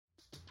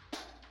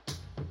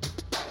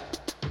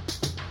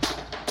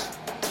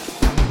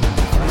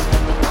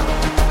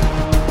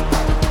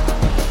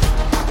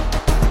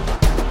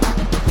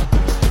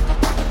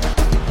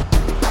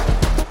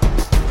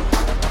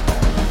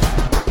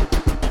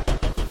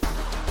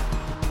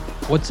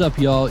What's up,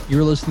 y'all?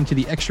 You're listening to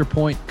the Extra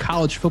Point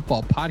College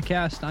Football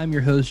Podcast. I'm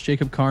your host,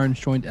 Jacob Carnes,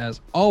 joined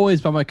as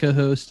always by my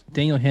co-host,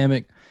 Daniel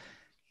Hammock.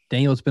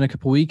 Daniel, it's been a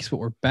couple weeks, but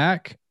we're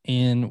back,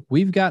 and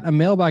we've got a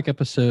mailbag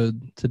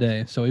episode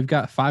today. So we've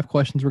got 5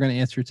 questions we're going to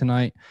answer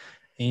tonight,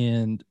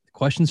 and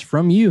questions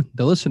from you,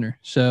 the listener.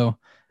 So,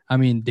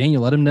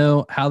 Daniel, let them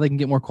know how they can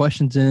get more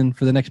questions in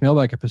for the next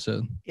mailbag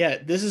episode. Yeah,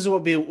 this is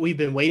what we've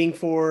been waiting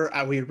for.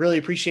 We really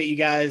appreciate you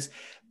guys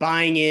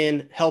buying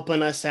in,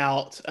 helping us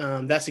out.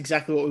 That's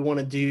exactly what we want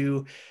to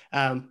do.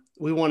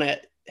 We want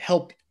to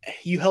help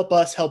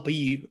us help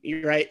you,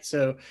 right?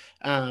 So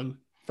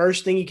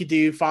first thing you could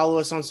do, follow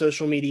us on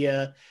social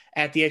media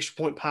at the Extra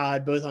Point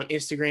Pod, both on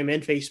Instagram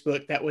and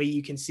Facebook. That way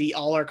you can see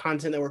all our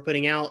content that we're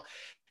putting out.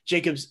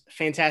 Jacob's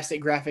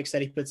fantastic graphics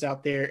that he puts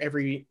out there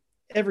every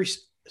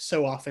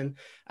so often,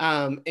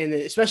 and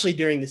especially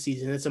during the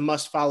season. It's a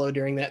must follow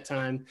during that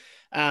time.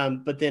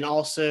 But then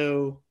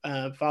also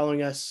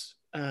following us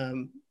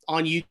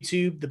on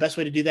YouTube. The best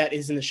way to do that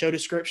is in the show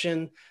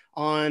description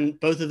on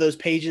both of those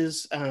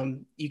pages.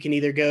 You can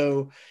either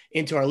go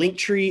into our link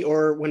tree,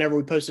 or whenever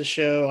we post a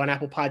show on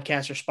Apple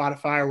Podcasts or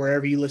Spotify or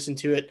wherever you listen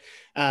to it,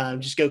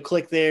 just go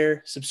click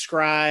there,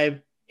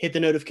 subscribe, hit the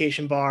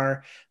notification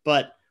bar.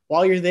 But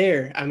while you're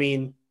there,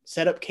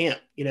 set up camp,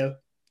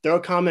 throw a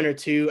comment or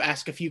two,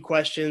 ask a few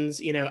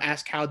questions,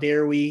 ask how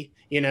dare we,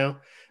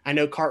 I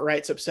know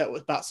Cartwright's upset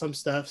about some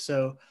stuff,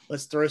 so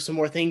let's throw some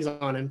more things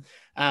on him.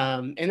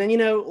 And then,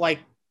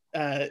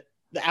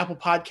 the Apple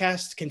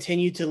Podcasts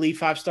continue to leave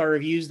 5-star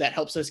reviews. That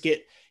helps us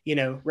get,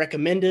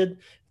 recommended.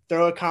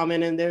 Throw a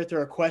comment in there,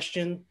 throw a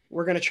question.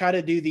 We're going to try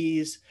to do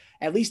these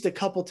at least a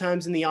couple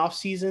times in the off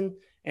season.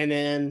 And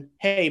then,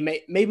 hey,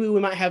 maybe we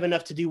might have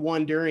enough to do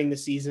one during the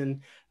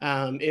season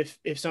if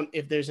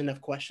there's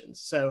enough questions.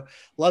 So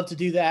love to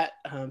do that.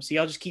 So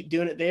y'all just keep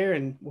doing it there,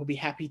 and we'll be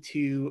happy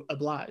to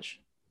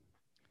oblige.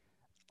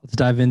 Let's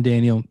dive in,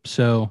 Daniel.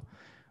 So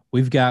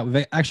we've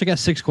actually got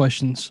 6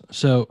 questions.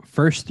 So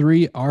first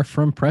 3 are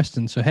from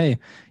Preston. So, hey,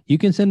 you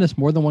can send us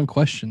more than one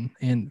question,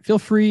 and feel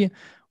free.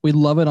 We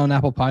love it on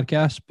Apple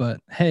Podcasts, but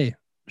hey,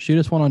 shoot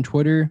us one on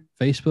Twitter,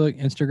 Facebook,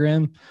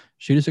 Instagram.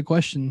 Shoot us a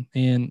question,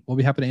 and we'll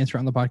be happy to answer it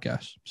on the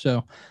podcast.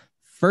 So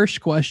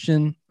first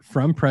question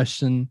from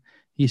Preston.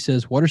 He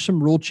says, what are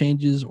some rule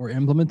changes or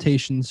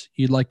implementations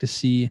you'd like to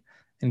see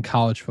in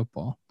college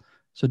football?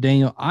 So,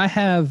 Daniel, I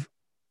have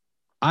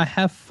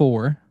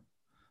 4.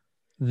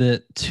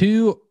 The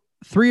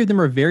 3 of them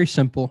are very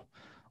simple.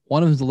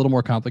 One of them is a little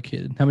more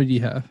complicated. How many do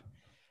you have?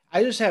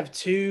 I just have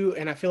 2,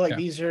 and I feel like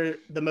these are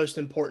the most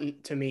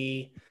important to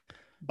me,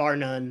 bar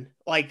none.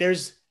 I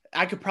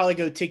could probably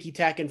go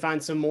ticky-tack and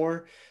find some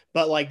more,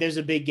 but there's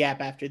a big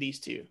gap after these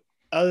 2.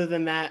 Other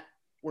than that,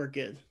 we're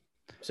good.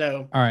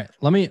 So, all right,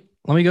 let me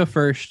go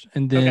first,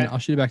 and then I'll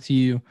shoot it back to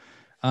you.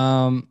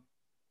 I'll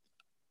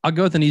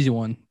go with an easy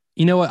one.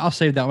 You know what? I'll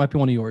save that. It might be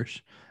one of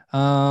yours.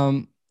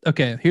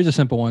 Okay, here's a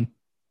simple one.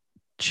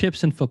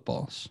 Chips and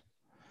footballs.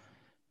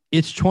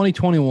 It's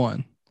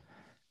 2021.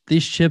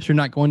 These chips are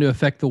not going to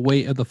affect the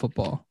weight of the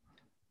football.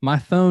 My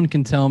phone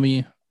can tell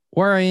me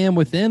where I am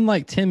within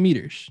 10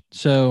 meters.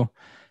 So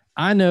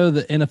I know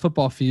that in a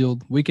football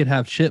field, we could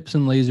have chips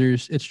and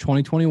lasers. It's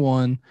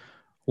 2021.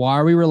 Why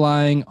are we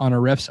relying on a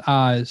ref's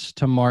eyes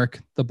to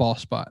mark the ball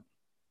spot?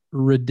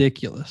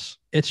 Ridiculous.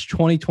 It's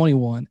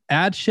 2021.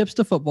 Add chips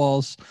to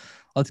footballs.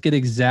 Let's get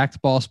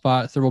exact ball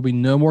spots. There will be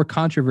no more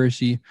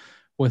controversy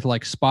with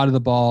spot of the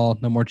ball,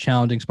 no more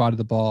challenging spot of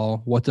the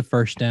ball. What's a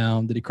first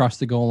down? Did he cross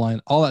the goal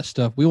line? All that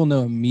stuff. We will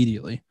know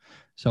immediately.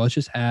 So let's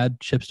just add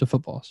chips to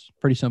footballs.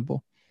 Pretty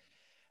simple.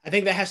 I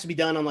think that has to be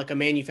done on a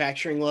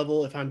manufacturing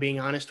level. If I'm being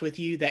honest with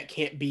you, that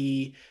can't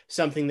be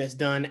something that's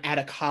done at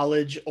a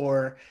college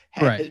or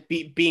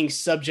being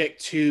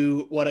subject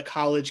to what a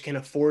college can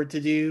afford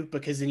to do,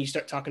 because then you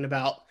start talking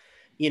about,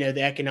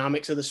 the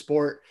economics of the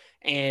sport,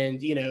 and,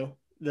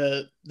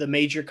 the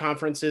major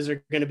conferences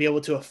are going to be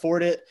able to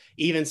afford it.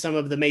 Even some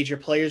of the major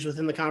players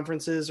within the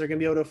conferences are going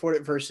to be able to afford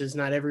it versus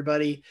not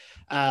everybody.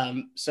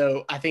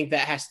 So I think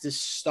that has to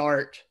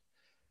start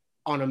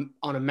on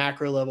a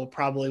macro level,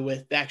 probably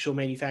with the actual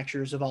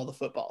manufacturers of all the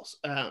footballs.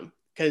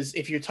 Because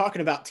if you're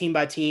talking about team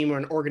by team or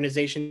an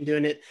organization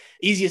doing it,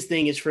 easiest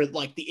thing is for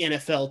the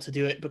NFL to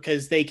do it,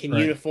 because they can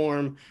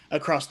uniform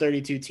across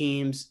 32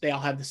 teams. They all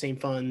have the same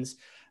funds.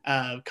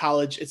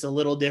 College, it's a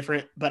little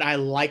different, but I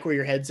like where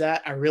your head's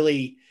at. I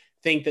really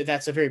think that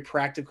that's a very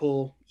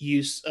practical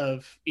use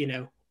of,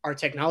 our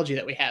technology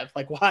that we have.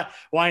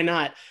 Why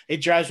not? It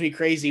drives me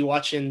crazy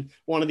watching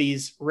one of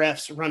these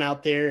refs run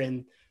out there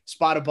and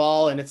spot a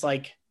ball, and it's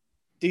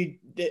dude,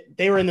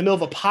 they were in the middle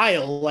of a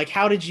pile.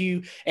 How did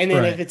you? And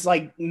then if it's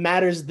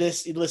matters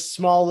this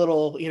small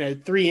little,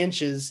 3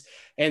 inches,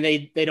 and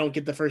they don't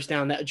get the first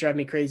down, that would drive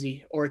me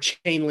crazy. Or a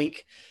chain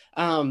link.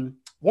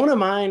 One of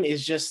mine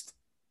is just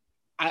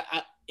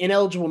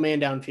ineligible man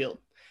downfield.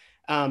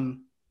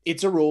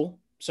 It's a rule,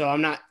 so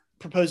I'm not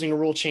proposing a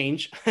rule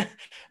change.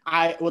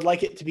 I would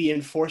like it to be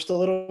enforced a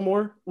little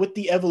more with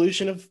the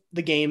evolution of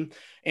the game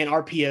and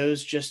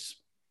RPOs just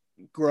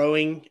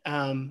growing.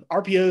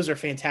 RPOs are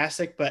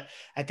fantastic, but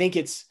I think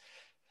it's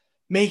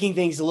making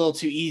things a little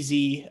too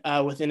easy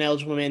with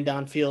ineligible man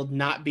downfield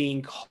not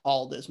being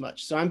called as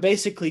much. So I'm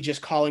basically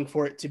just calling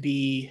for it to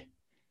be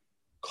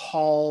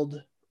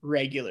called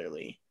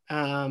regularly.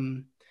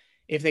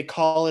 If they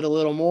call it a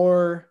little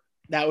more,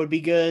 that would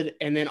be good.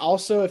 And then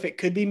also, if it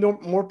could be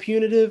more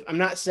punitive, I'm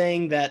not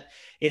saying that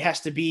it has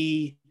to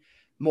be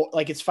more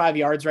like it's 5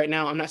 yards right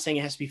now. I'm not saying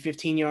it has to be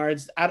 15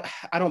 yards.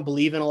 I don't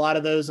believe in a lot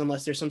of those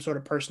unless there's some sort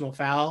of personal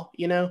foul,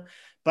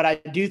 But I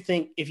do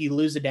think if you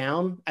lose a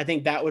down, I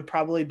think that would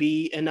probably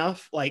be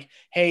enough. Like,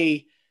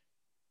 hey,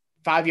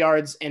 5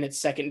 yards and it's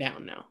second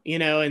down now,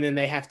 and then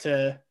they have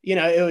to,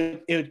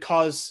 it would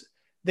cause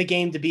the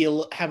game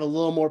to have a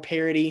little more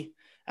parity.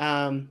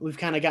 We've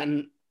kind of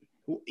gotten,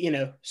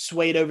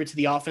 swayed over to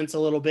the offense a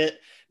little bit,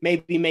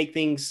 maybe make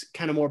things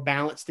kind of more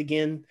balanced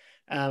again.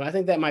 I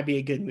think that might be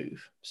a good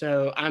move.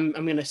 So I'm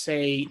going to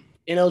say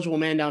ineligible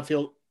man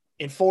downfield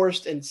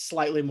enforced and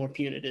slightly more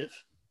punitive.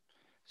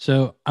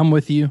 So I'm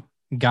with you.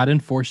 Got to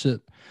enforce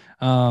it.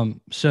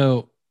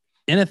 So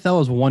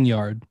NFL is 1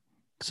 yard.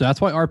 So that's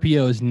why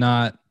RPO is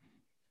not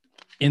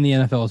in the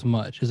NFL as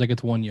much. It's like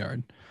it's 1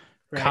 yard.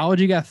 Right.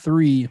 College, you got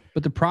 3.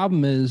 But the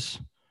problem is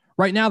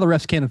right now the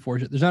refs can't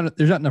enforce it. There's not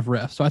enough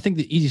refs. So I think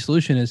the easy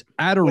solution is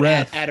add a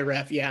ref. Add a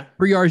ref, yeah.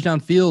 3 yards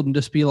downfield and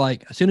just be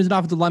like, as soon as an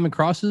offensive lineman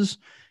crosses,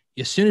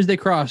 as soon as they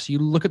cross, you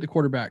look at the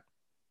quarterback.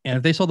 And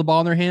if they saw the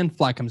ball in their hand,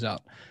 flag comes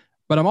out.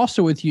 But I'm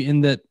also with you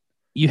in that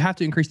you have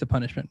to increase the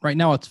punishment. Right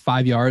now it's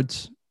 5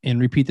 yards and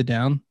repeat the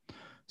down.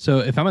 So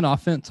if I'm an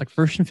offense, like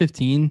 1st and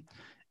 15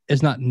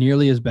 is not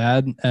nearly as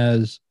bad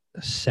as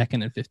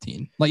 2nd and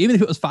 15. Like even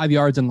if it was 5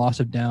 yards and loss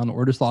of down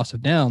or just loss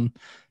of down,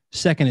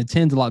 2nd and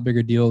 10 is a lot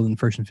bigger deal than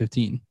 1st and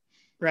 15.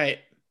 Right.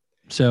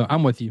 So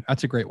I'm with you.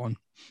 That's a great one.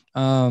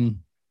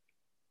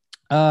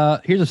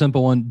 Here's a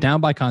simple one. Down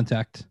by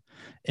contact.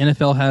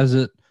 NFL has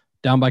it.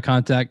 Down by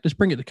contact. Just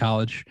bring it to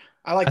college.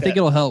 I think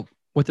it'll help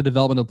with the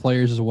development of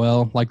players as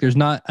well. Like there's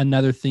not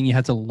another thing you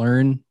have to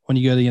learn when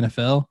you go to the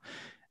NFL.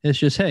 It's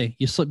just, hey,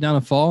 you slip down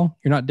and fall.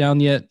 You're not down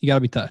yet. You got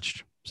to be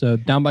touched. So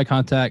down by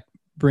contact,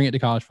 bring it to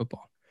college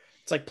football.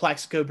 It's like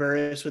Plaxico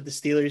Burress with the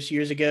Steelers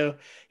years ago.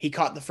 He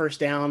caught the first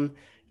down,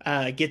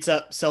 gets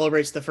up,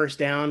 celebrates the first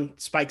down,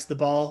 spikes the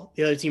ball.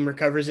 The other team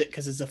recovers it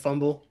because it's a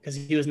fumble because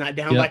he was not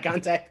down by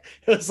contact.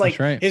 It was like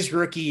his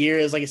rookie year.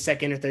 It was like his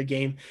 2nd or 3rd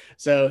game.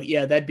 So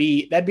yeah, that'd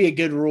be a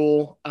good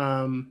rule.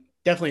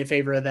 Definitely in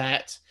favor of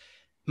that.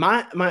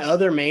 My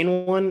other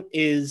main one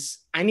is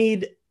I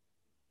need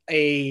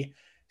a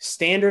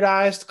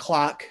standardized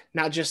clock,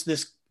 not just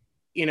this,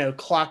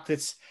 clock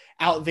that's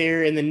out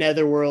there in the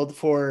netherworld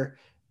for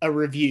a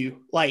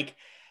review. Like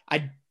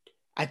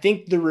I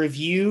think the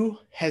review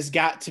has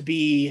got to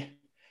be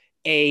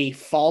a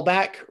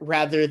fallback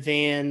rather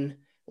than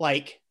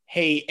like,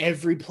 hey,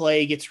 every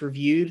play gets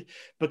reviewed,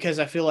 because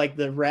I feel like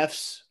the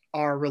refs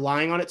are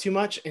relying on it too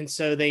much. And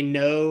so they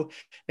know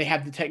they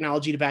have the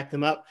technology to back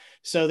them up.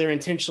 So they're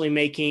intentionally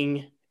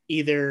making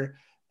either,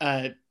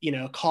 a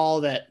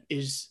call that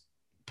is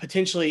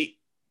potentially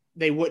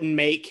they wouldn't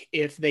make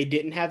if they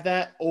didn't have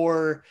that,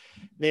 or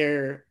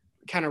they're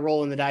kind of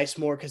rolling the dice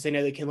more because they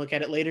know they can look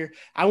at it later.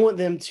 I want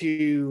them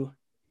to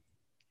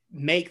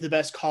make the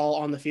best call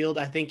on the field.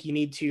 I think you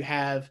need to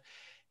have,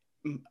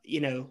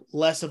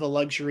 less of a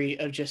luxury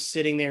of just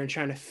sitting there and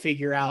trying to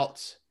figure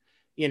out,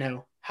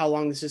 how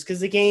long this is. Because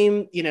the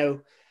game,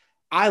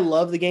 I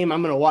love the game.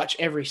 I'm going to watch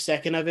every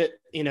second of it,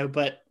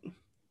 but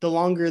the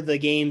longer the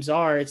games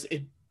are,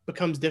 it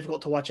becomes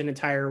difficult to watch an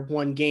entire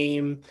one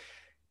game.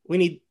 We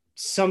need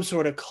some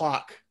sort of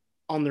clock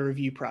on the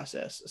review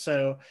process.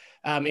 So,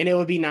 and it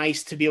would be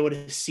nice to be able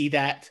to see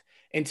that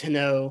and to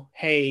know,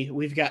 hey,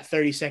 we've got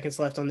 30 seconds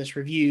left on this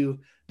review.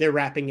 They're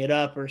wrapping it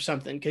up or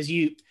something. Cause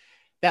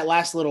that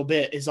last little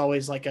bit is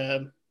always like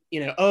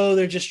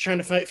they're just trying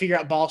to figure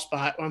out ball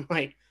spot. I'm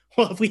like,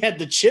 well, if we had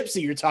the chips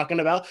that you're talking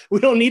about, we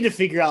don't need to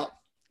figure out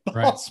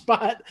ball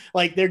spot.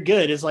 Like they're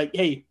good. It's like,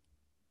 hey,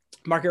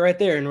 mark it right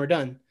there and we're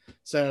done.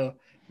 So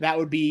that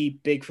would be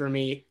big for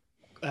me.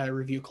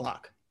 Review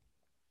clock.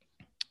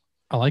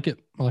 I like it.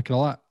 I like it a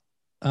lot.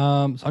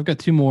 So I've got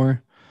 2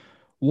 more.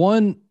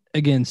 One,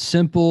 again,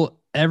 simple.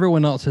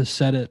 Everyone else has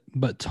said it,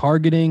 but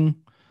targeting,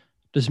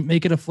 just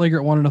make it a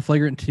flagrant 1 and a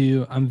flagrant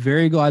 2. I'm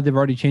very glad they've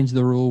already changed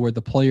the rule where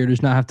the player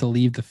does not have to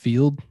leave the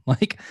field.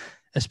 Like,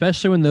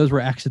 especially when those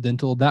were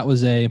accidental, that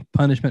was a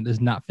punishment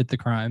does not fit the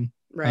crime.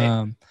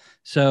 Right.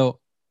 So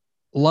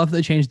love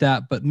they changed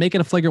that, but make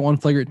it a flagrant 1,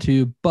 flagrant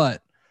 2.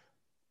 But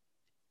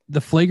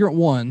the flagrant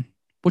 1,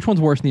 which one's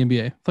worse in the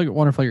NBA? Flagrant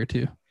 1 or flagrant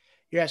 2?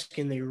 You're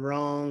asking the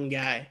wrong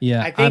guy.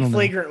 Yeah. I think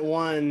flagrant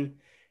 1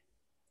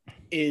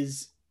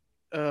 is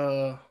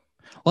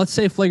let's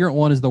say flagrant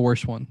 1 is the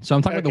worst one. So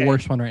I'm talking about the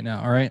worst one right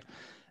now. All right.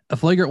 A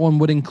flagrant 1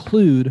 would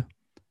include.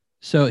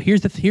 So here's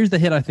the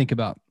hit I think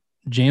about.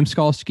 James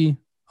Skalski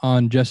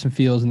on Justin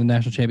Fields in the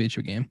national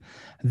championship game.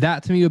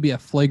 That to me would be a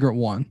flagrant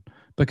 1,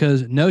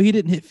 because no, he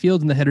didn't hit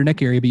Fields in the head or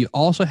neck area, but you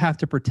also have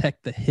to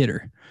protect the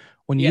hitter.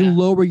 When you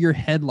lower your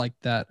head like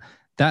that,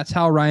 that's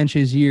how Ryan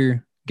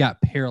Shazier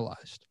got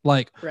paralyzed.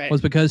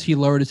 Was because he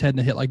lowered his head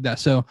and hit like that.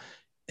 So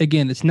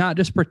again, it's not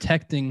just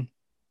protecting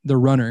the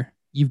runner,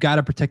 you've got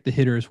to protect the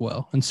hitter as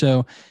well. And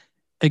so,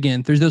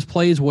 again, there's those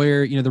plays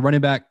where, the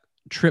running back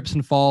trips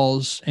and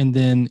falls, and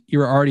then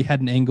you're already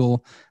had an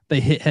angle. They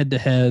hit head to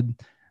head.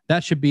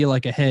 That should be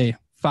like a, hey,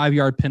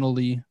 5-yard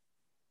penalty,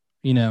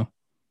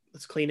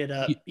 let's clean it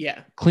up.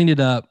 Yeah. Clean it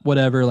up,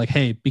 whatever. Like,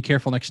 hey, be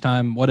careful next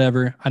time,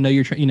 whatever. I know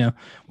you're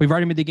we've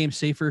already made the game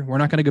safer. We're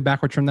not going to go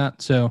backwards from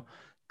that. So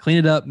clean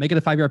it up, make it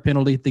a 5-yard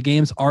penalty. The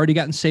game's already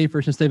gotten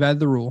safer since they've added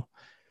the rule.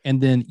 And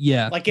then,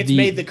 like it's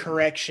made the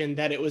correction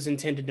that it was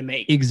intended to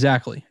make.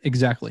 Exactly.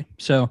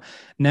 So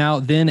now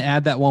then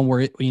add that one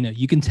where,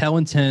 you can tell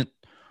intent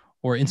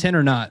or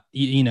not,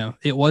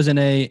 it wasn't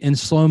in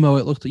slow-mo.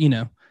 It looked,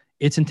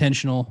 it's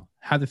intentional,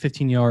 have the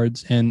 15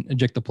 yards and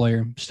eject the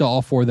player. Still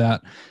all for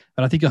that.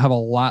 But I think you'll have a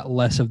lot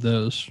less of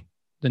those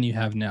than you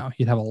have now.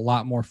 You'd have a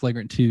lot more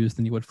flagrant 2s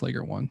than you would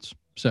flagrant 1s.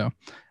 So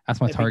that's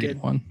my target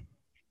one.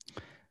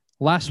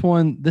 Last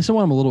one. This is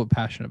one I'm a little bit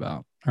passionate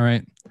about. All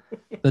right.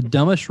 The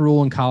dumbest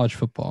rule in college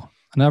football.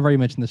 And I've already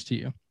mentioned this to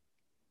you.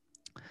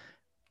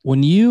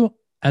 When you,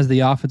 as the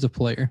offensive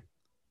player,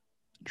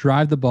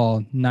 drive the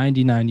ball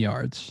 99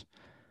 yards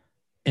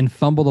and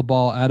fumble the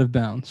ball out of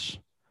bounds,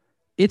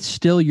 it's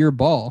still your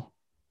ball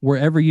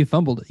wherever you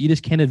fumbled it. You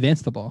just can't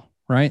advance the ball,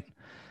 right?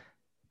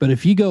 But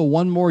if you go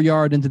one more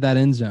yard into that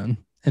end zone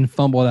and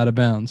fumble it out of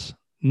bounds,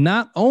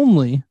 not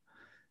only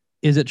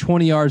is it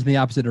 20 yards in the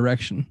opposite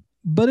direction,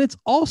 but it's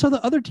also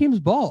the other team's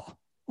ball.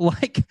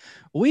 Like,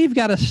 we've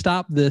got to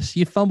stop this.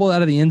 You fumble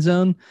out of the end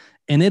zone,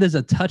 and it is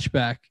a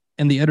touchback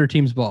and the other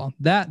team's ball.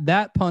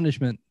 That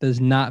punishment does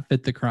not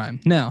fit the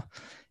crime. Now,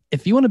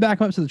 if you want to back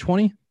them up to the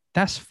 20,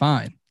 that's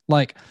fine.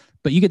 Like,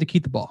 but you get to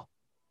keep the ball.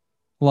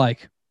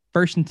 Like,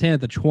 1st and 10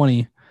 at the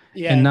 20,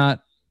 and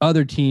not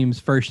other teams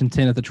 1st and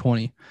 10 at the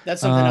 20.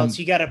 That's something else.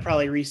 You got to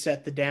probably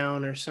reset the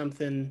down or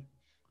something.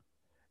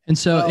 And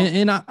so,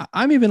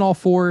 I'm even all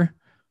for.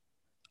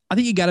 I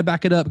think you got to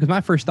back it up, because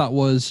my first thought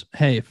was,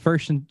 hey,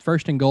 first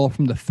and goal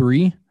from the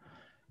 3.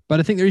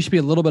 But I think there used to be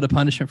a little bit of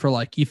punishment for,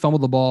 like, you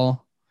fumbled the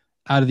ball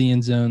out of the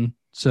end zone.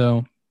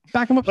 So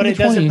back them up. But to it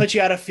the 20. doesn't put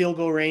you out of field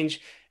goal range.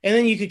 And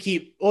then you could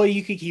keep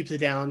the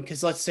down,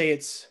 because let's say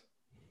it's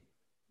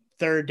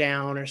 3rd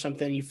down or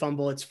something. You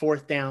fumble, it's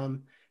 4th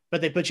down,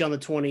 but they put you on the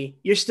 20.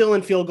 You're still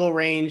in field goal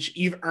range.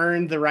 You've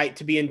earned the right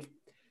to be in,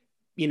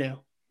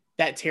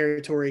 that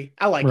territory.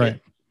 I like it.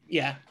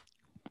 Yeah.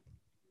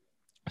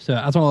 So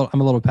that's what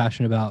I'm a little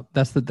passionate about.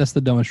 That's the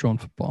dumbest rule in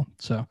football.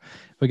 So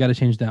we got to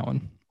change that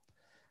one.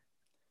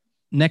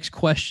 Next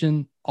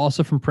question,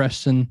 also from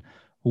Preston.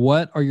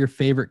 What are your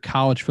favorite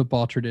college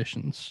football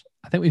traditions?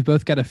 I think we've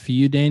both got a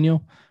few,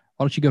 Daniel.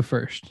 Why don't you go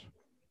first?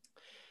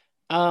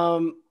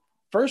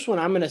 First one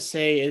I'm going to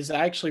say is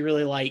I actually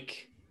really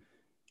like,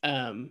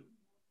 I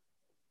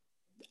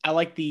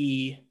like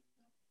the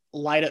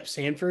Light Up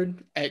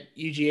Sanford at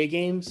UGA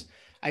games.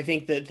 I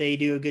think that they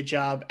do a good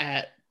job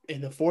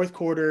in the 4th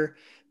quarter.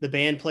 The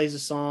band plays a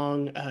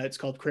song. It's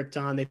called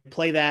Krypton. They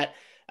play that.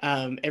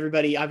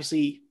 Everybody,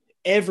 obviously,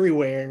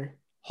 everywhere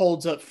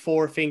holds up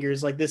 4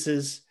 fingers. Like, this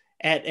is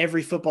at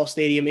every football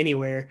stadium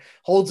anywhere.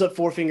 Holds up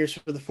 4 fingers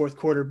for the 4th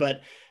quarter.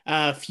 But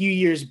a few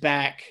years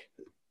back,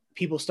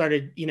 people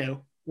started,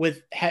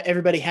 with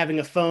everybody having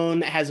a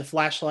phone that has a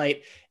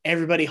flashlight.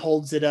 Everybody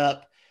holds it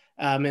up,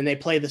 and they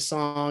play the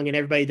song, and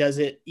everybody does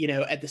it,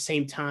 at the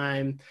same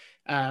time.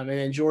 And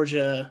then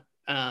Georgia,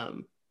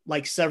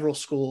 like several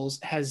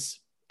schools, has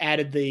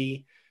added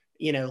the,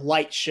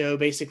 light show,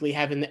 basically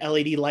having the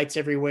LED lights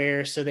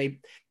everywhere. So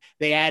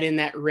they add in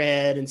that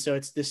red. And so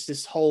it's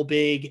this whole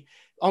big,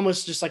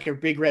 almost just like a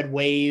big red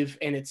wave.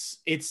 And it's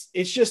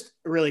just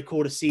really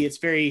cool to see. It's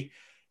very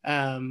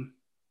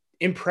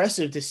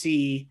impressive to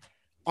see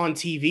on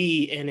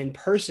TV, and in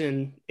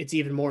person, it's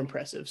even more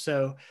impressive.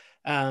 So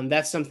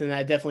that's something that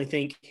I definitely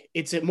think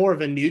it's more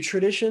of a new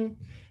tradition.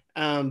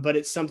 But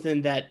it's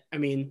something that,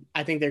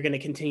 I think they're going to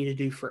continue to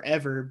do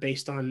forever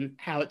based on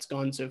how it's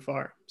gone so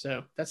far.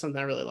 So that's something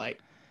I really like.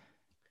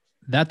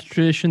 That's a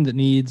tradition that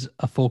needs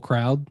a full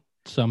crowd.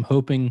 So I'm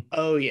hoping.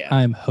 Oh, yeah.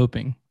 I'm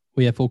hoping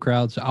we have full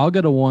crowds. So I'll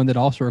go to one that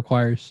also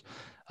requires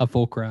a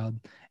full crowd,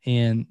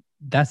 and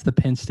that's the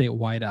Penn State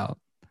whiteout.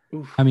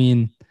 Oof.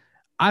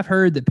 I've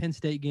heard that Penn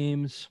State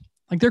games,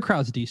 like, their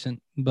crowd's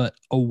decent, but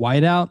a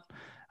whiteout,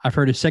 I've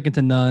heard is second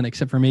to none,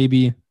 except for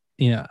maybe,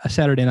 a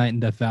Saturday night in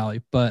Death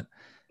Valley. But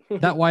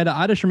that whiteout,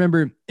 I just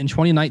remember in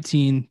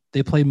 2019,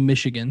 they played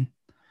Michigan,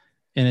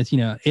 and it's,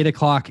 8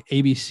 o'clock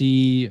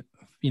ABC,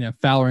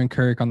 Fowler and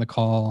Kirk on the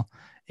call,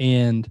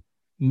 and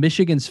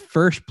Michigan's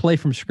first play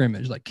from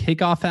scrimmage, like,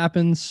 kickoff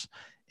happens,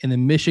 and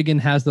then Michigan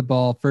has the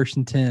ball 1st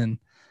and 10.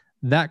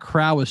 That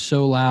crowd was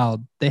so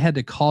loud, they had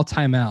to call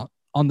timeout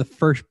on the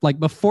first, like,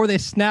 before they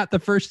snapped the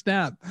first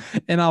snap.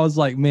 And I was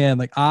like, man,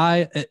 like,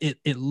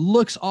 it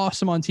looks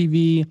awesome on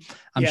TV.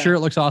 I'm sure it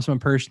looks awesome in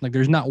person. Like,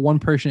 there's not one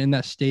person in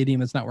that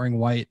stadium that's not wearing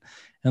white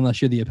unless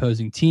you're the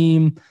opposing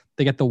team.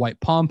 They got the white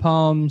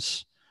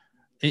pom-poms.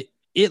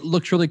 It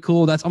looks really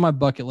cool. That's on my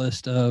bucket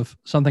list of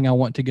something I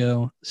want to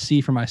go see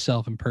for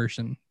myself in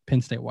person.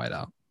 Penn State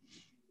whiteout.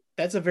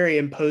 That's a very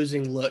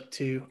imposing look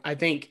too. I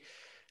think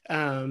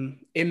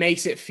it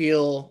makes it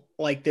feel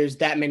like there's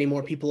that many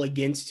more people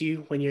against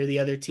you when you're the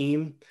other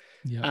team.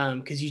 Yeah.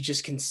 Because you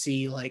just can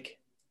see like,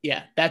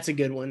 yeah, that's a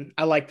good one.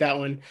 I like that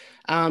one.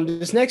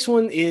 This next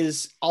one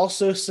is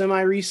also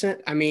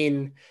semi-recent. I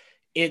mean,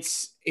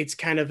 it's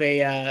kind of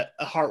a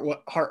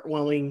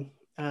heartwarming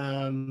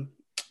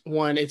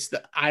one. It's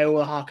the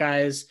Iowa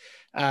Hawkeyes.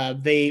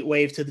 They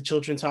wave to the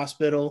Children's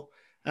Hospital.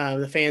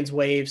 The fans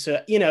wave.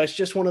 So, it's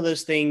just one of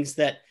those things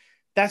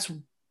that's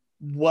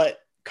what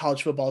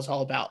college football is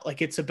all about.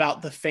 Like, it's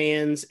about the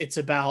fans, it's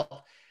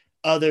about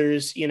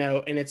others,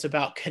 and it's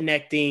about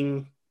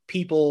connecting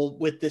people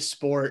with this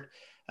sport.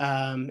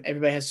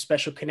 Everybody has a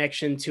special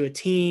connection to a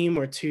team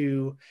or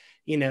to,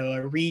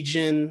 a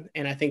region.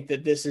 And I think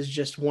that this is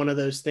just one of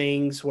those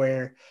things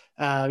where,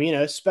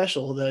 it's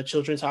special. The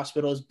Children's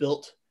Hospital is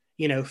built,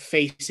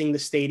 facing the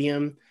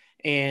stadium,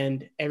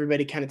 and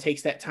everybody kind of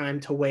takes that time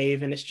to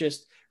wave. And it's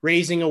just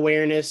raising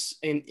awareness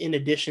in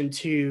addition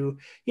to,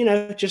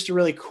 just a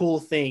really cool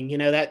thing,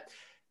 that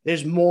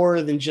there's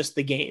more than just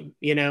the game,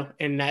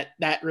 and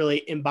that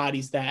really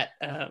embodies that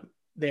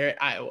there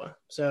at Iowa.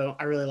 So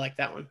I really like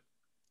that one.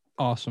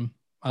 Awesome.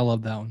 I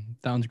love that one.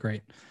 That one's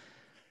great.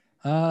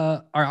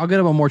 All right, I'll get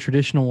up a more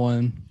traditional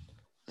one.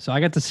 So I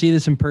got to see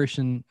this in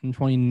person in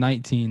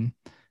 2019,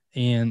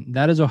 and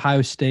that is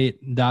Ohio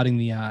State dotting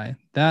the I.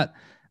 That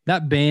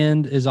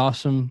band is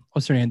awesome.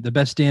 What's their name? The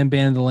best damn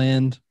band in the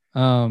land.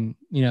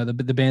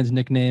 The band's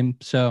nickname.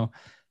 So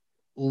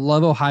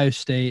love Ohio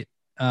State.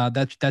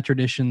 That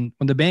tradition.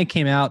 When the band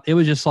came out, it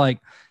was just like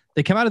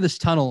they come out of this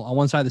tunnel on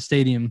one side of the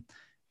stadium,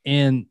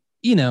 and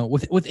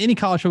with any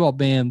college football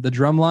band, the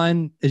drum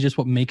line is just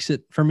what makes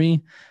it for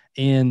me.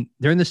 And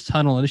they're in this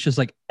tunnel, and it's just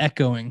like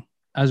echoing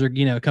as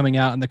they're coming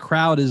out, and the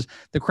crowd is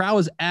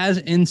as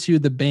into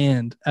the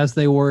band as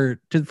they were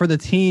for the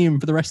team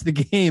for the rest of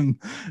the game.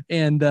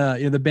 And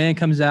the band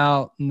comes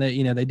out, and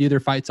they do their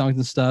fight songs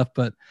and stuff.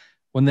 But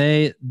when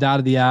they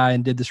dotted the I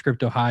and did the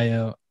Script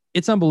Ohio,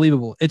 it's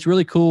unbelievable. It's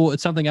really cool.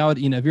 It's something I would,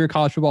 if you're a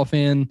college football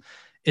fan,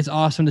 it's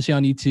awesome to see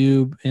on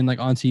YouTube and like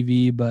on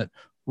TV, but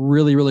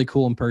really, really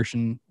cool in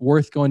person.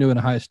 Worth going to an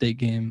Ohio State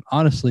game,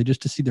 honestly,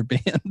 just to see their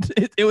band.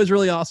 It was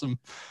really awesome.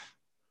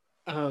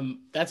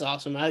 That's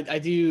awesome. I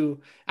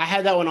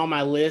had that one on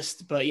my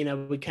list, but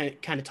we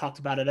kind of talked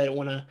about it. I didn't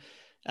want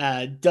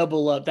to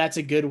double up. That's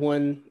a good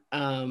one.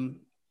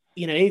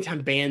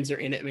 Anytime bands are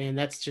in it, man,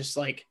 that's just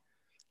like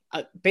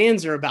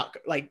bands are about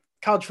like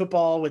college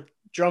football with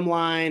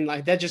drumline,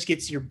 like that just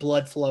gets your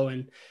blood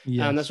flowing.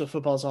 Yes. That's what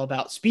football is all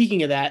about.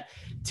 Speaking of that,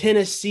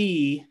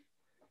 Tennessee,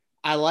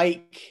 I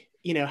like,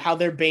 how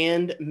their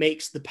band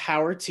makes the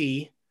power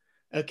T.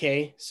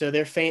 Okay. So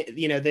their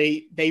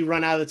they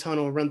run out of the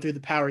tunnel, run through the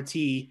power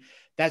T.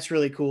 That's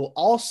really cool.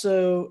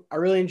 Also, I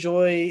really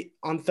enjoy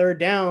on third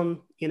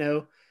down,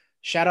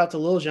 shout out to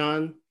Lil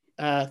Jon,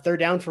 third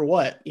down for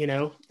what,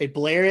 they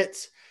blare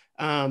it.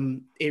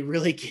 It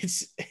really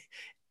gets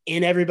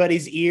in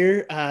everybody's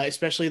ear,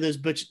 especially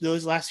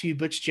those last few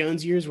Butch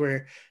Jones years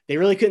where they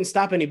really couldn't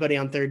stop anybody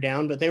on third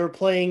down, but they were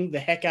playing the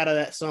heck out of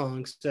that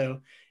song.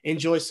 So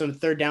enjoy some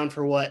third down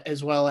for what,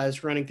 as well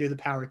as running through the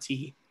power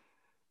T.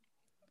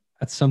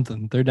 That's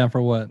something. Third down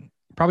for what?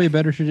 Probably a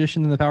better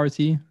tradition than the power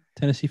T.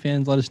 Tennessee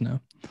fans, let us know.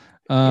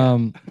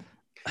 I'll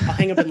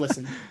hang up and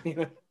listen.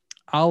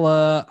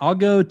 I'll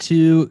go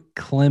to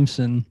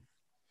Clemson,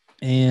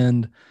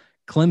 and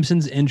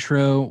Clemson's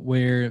intro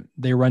where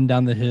they run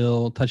down the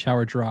hill, touch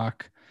Howard's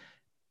Rock.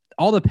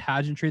 All the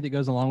pageantry that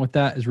goes along with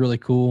that is really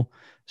cool.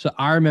 So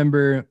I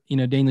remember,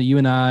 Daniel, you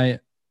and I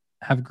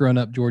have grown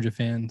up Georgia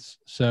fans.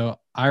 So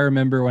I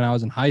remember when I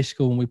was in high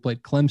school when we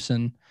played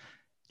Clemson,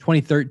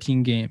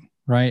 2013 game,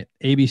 right?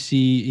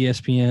 ABC,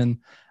 ESPN.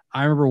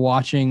 I remember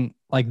watching,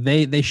 like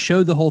they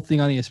showed the whole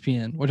thing on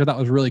ESPN, which I thought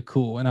was really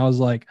cool. And I was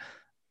like,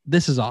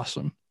 this is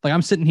awesome. Like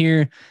I'm sitting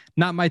here,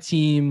 not my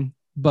team,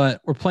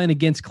 but we're playing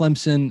against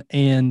Clemson,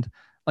 and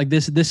like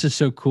this is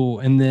so cool.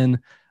 And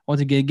then once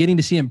again, getting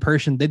to see it in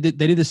person, they did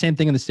the same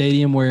thing in the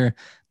stadium where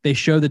they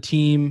show the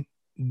team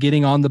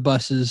getting on the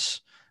buses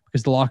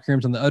because the locker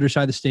room's on the other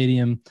side of the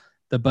stadium.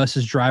 The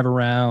buses drive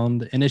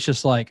around, and it's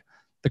just like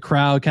the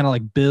crowd kind of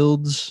like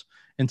builds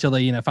until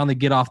they, finally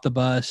get off the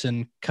bus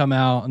and come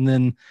out. And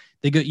then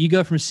you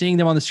go from seeing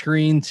them on the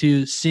screen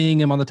to seeing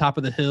them on the top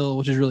of the hill,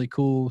 which is really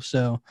cool.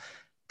 So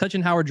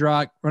touching Howard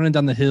Rock, running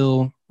down the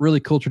hill, really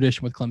cool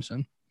tradition with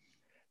Clemson.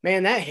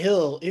 Man, that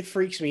hill, it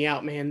freaks me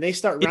out, man. They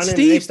start running,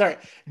 they start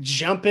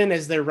jumping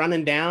as they're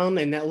running down,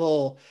 and that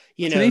little,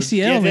 it's an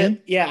ACL,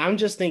 man. Yeah, I'm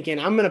just thinking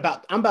I'm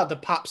about to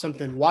pop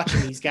something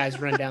watching these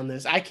guys run down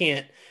this. I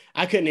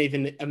couldn't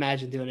even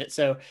imagine doing it.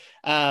 So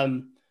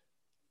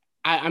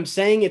I'm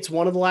saying it's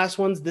one of the last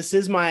ones. This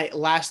is my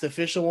last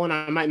official one.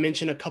 I might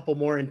mention a couple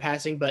more in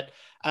passing, but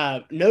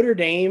Notre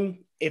Dame,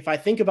 if I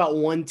think about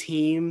one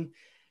team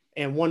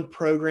and one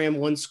program,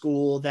 one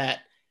school that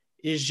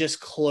is just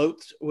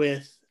cloaked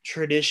with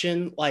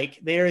tradition, like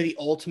they are the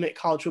ultimate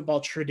college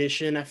football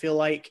tradition, I feel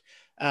like.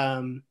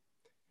 And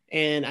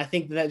I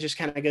think that just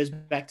kind of goes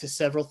back to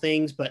several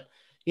things, but,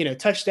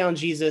 touchdown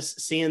Jesus,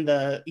 seeing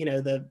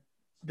the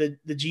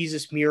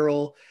Jesus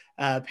mural,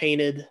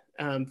 painted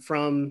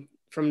from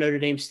Notre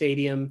Dame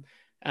Stadium.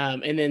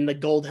 And then the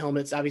gold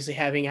helmets, obviously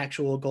having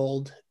actual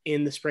gold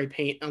in the spray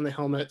paint on the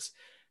helmets.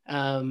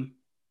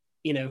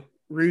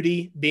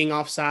 Rudy being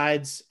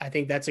offsides, I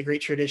think that's a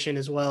great tradition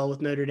as well with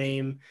Notre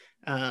Dame.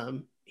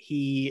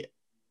 He,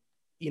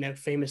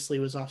 famously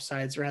was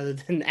offsides rather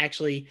than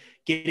actually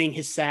getting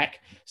his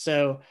sack.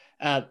 So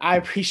I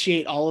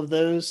appreciate all of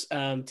those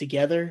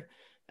together.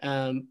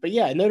 But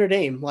yeah, Notre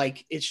Dame,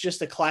 like it's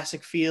just a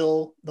classic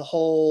feel, the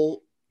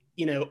whole,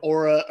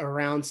 aura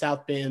around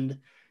South Bend.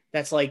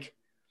 That's like,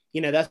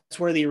 that's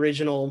where the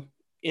original,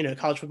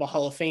 College Football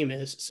Hall of Fame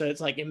is. So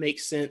it's like, it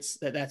makes sense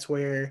that that's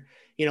where,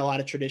 a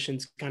lot of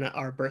traditions kind of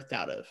are birthed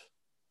out of.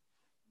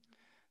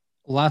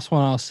 Last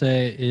one I'll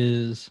say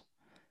is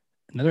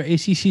another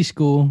ACC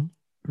school,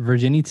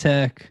 Virginia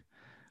Tech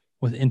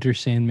with Enter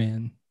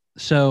Sandman.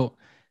 So,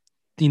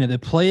 they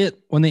play it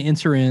when they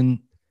enter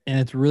in, and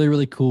it's really,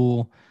 really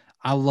cool.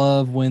 I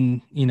love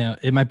when,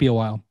 it might be a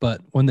while,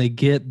 but when they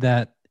get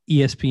that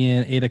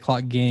ESPN 8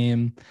 o'clock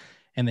game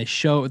and they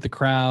show it with the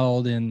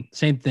crowd, and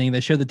same thing, they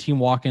show the team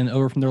walking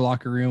over from their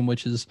locker room,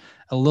 which is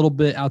a little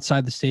bit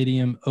outside the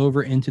stadium,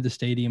 over into the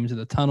stadium, into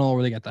the tunnel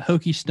where they got the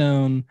Hokie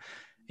Stone.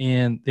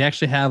 And they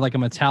actually have like a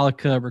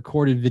Metallica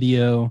recorded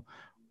video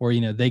where,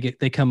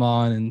 they come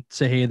on and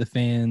say, hey, the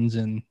fans,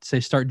 and say,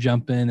 start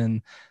jumping,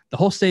 and the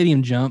whole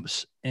stadium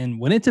jumps. And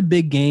when it's a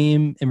big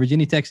game and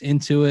Virginia Tech's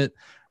into it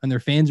and their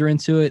fans are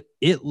into it,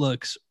 it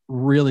looks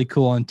really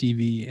cool on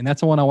TV. And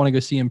that's the one I want to go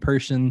see in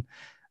person.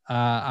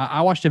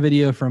 I watched a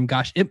video from,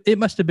 it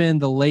must have been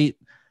the late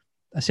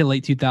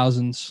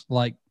 2000s,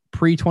 like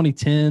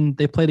pre-2010.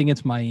 They played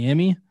against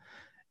Miami,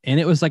 and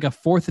it was like a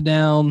fourth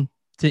down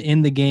to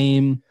end the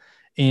game.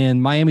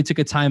 And Miami took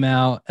a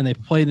timeout, and they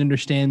played Enter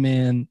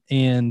Sandman,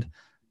 and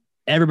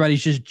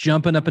everybody's just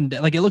jumping up and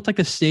down. Like, it looked like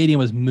the stadium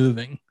was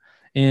moving.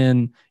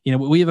 And,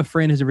 we have a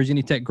friend who's a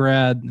Virginia Tech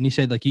grad, and he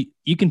said, like,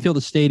 you can feel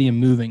the stadium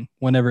moving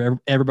whenever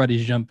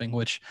everybody's jumping,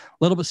 which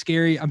a little bit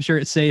scary. I'm sure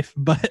it's safe.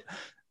 But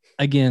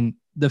again,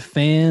 the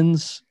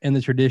fans and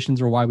the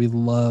traditions are why we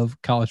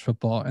love college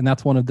football. And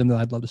that's one of them that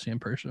I'd love to see in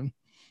person.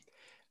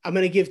 I'm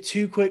going to give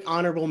two quick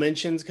honorable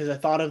mentions because I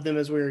thought of them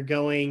as we were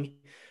going.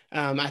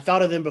 I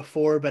thought of them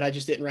before, but I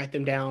just didn't write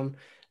them down.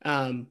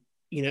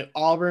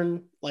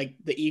 Auburn, like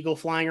the eagle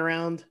flying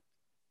around,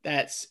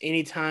 that's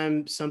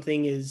anytime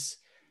something is,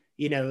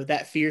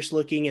 that fierce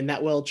looking and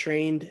that well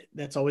trained,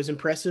 that's always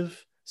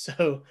impressive.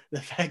 So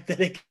the fact that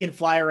it can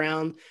fly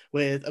around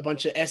with a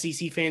bunch of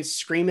SEC fans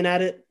screaming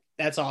at it,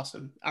 that's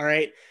awesome. All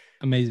right.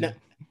 Amazing. Now,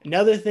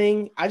 another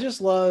thing, I just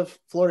love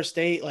Florida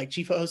State, like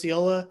Chief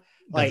Osceola.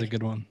 That's a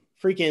good one.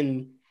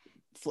 Freaking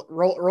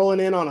rolling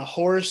in on a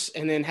horse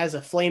and then has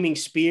a flaming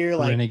spear.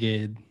 Like,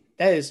 renegade.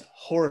 That is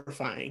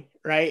horrifying,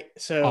 right?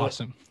 So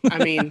awesome.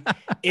 I mean,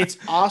 it's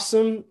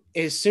awesome.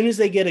 As soon as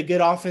they get a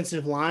good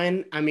offensive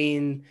line, I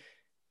mean,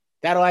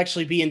 that'll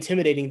actually be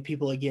intimidating to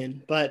people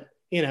again. But,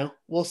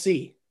 we'll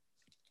see.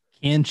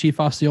 Can Chief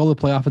Osceola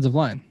play offensive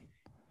line?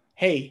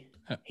 Hey,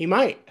 he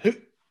might. Who?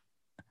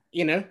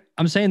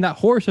 I'm saying that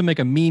horse would make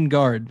a mean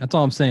guard. That's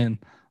all I'm saying.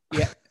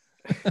 Yeah.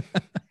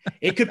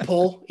 It could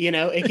pull,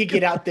 it could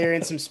get out there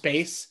in some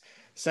space.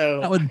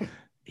 So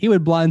he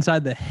would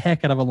blindside the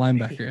heck out of a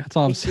linebacker. That's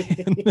all I'm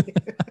saying.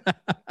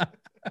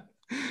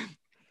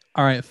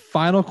 All right.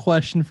 Final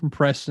question from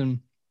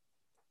Preston.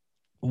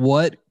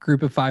 What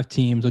group of 5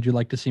 teams would you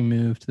like to see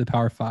move to the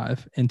Power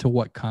 5, into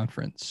what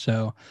conference?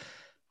 So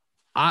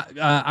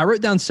I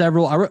wrote down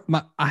several.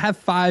 I have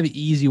 5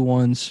 easy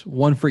ones,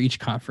 one for each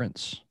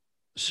conference.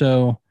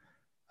 So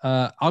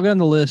I'll go on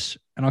the list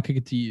and I'll kick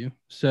it to you.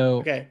 So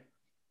okay.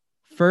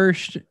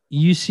 First,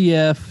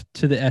 UCF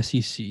to the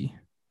SEC.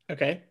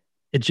 Okay.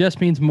 It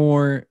just means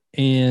more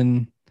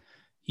in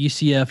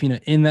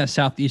UCF, in that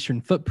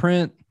Southeastern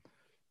footprint,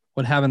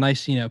 would have a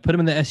nice, put them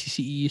in the SEC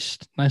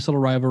East, nice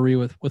little rivalry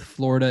with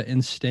Florida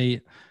in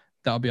state.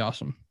 That would be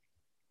awesome.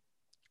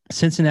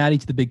 Cincinnati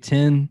to the Big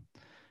Ten.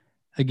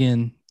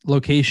 Again,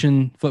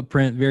 location,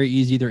 footprint, very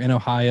easy. They're in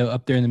Ohio,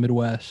 up there in the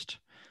Midwest.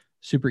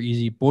 Super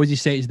easy. Boise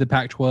State to the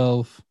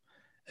Pac-12.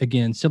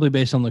 Again, simply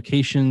based on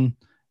location,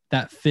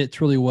 that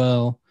fits really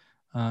well.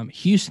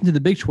 Houston to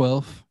the Big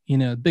 12.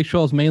 Big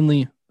 12 is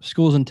mainly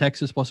schools in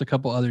Texas plus a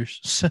couple others.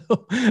 So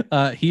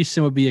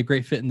Houston would be a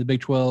great fit in the Big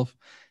 12.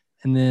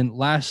 And then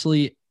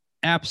lastly,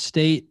 App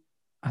State,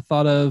 I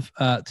thought of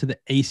to the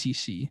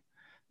ACC.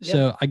 Yep.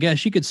 So I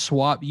guess you could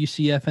swap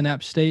UCF and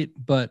App State,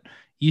 but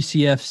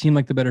UCF seemed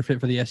like the better fit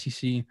for the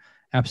SEC.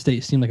 App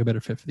State seemed like a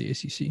better fit for the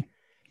ACC.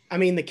 I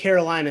mean, the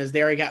Carolinas,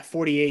 they already got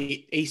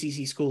 48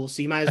 ACC schools,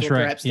 so you might as well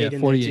throw App State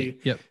in 48. There too.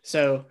 Yep.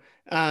 So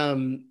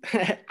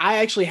I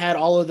actually had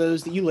all of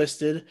those that you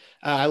listed.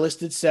 I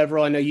listed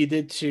several. I know you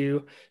did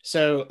too.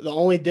 So the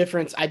only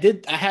difference I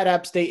had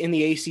App State in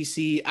the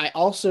ACC. I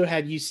also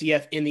had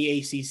UCF in the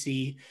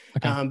ACC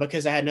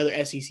because I had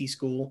another SEC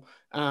school.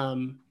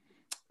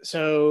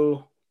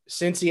 So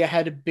Cincy, I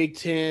had a Big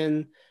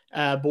Ten.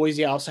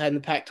 Boise, I also had in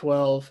the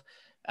Pac-12.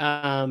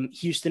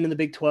 Houston in the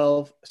Big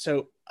 12.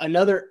 So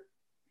another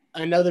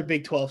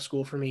Big 12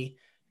 school for me,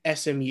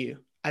 SMU.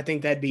 I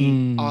think that'd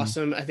be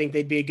awesome. I think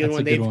they'd be a good That's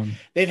one. a good one.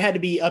 They've had to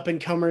be up and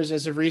comers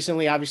as of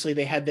recently. Obviously,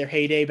 they had their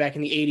heyday back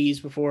in the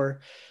 '80s before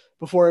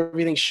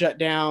everything shut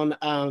down.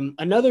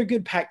 Another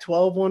good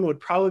Pac-12 one would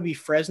probably be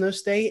Fresno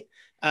State.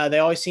 They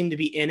always seem to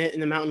be in it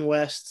in the Mountain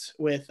West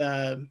with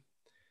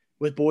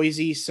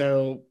Boise.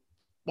 So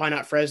why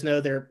not Fresno?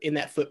 They're in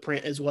that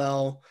footprint as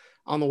well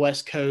on the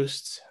West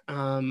Coast.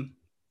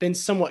 Been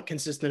somewhat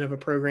consistent of a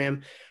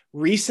program.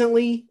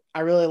 Recently,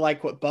 I really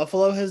like what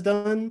Buffalo has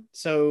done.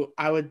 So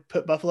I would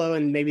put Buffalo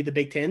in maybe the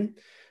Big Ten,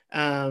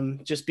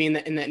 just being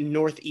in that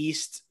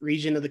Northeast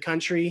region of the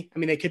country. I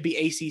mean, they could be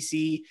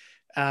ACC,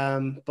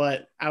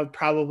 but I would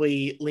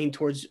probably lean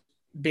towards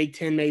Big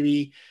Ten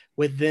maybe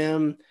with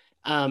them.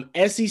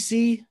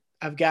 SEC,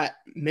 I've got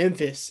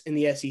Memphis in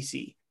the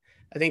SEC.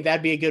 I think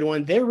that'd be a good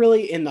one. They're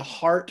really in the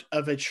heart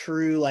of a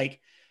true, like,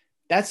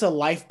 that's a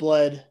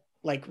lifeblood,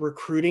 like,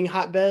 recruiting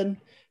hotbed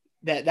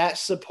that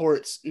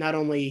supports not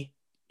only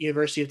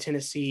University of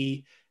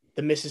Tennessee,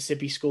 the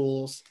Mississippi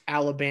schools,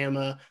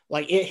 Alabama,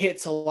 like it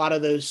hits a lot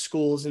of those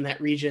schools in that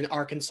region,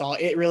 Arkansas.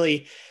 It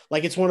really,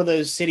 like, it's one of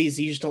those cities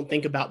you just don't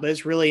think about, but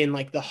it's really in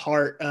like the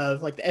heart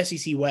of like the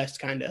SEC West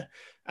kind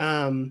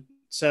of.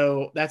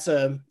 So that's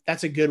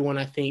a good one,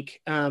 I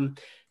think.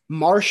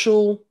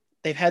 Marshall,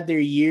 they've had their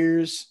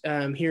years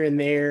here and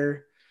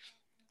there.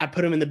 I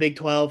put them in the Big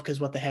 12 because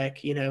what the heck,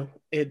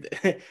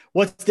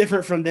 what's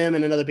different from them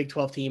and another Big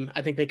 12 team?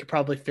 I think they could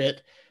probably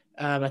fit.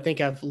 I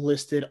think I've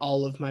listed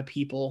all of my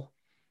people.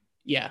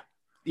 Yeah.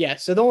 Yeah.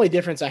 So the only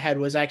difference I had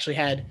was I actually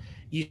had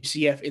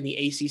UCF in the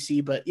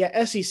ACC, but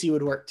yeah, SEC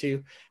would work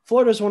too.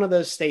 Florida's one of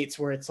those states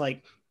where it's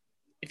like,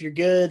 if you're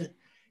good,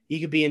 you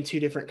could be in two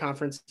different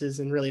conferences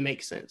and really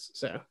make sense.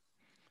 So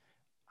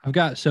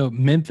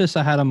Memphis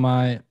I had on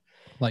my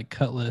like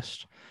cut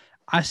list.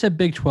 I said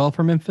Big 12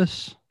 for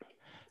Memphis.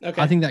 Okay.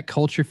 I think that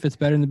culture fits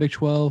better in the Big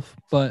 12,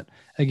 but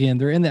again,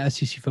 they're in the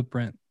SEC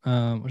footprint,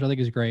 which I think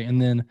is great.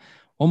 And then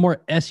one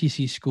more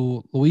SEC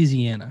school,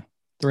 Louisiana,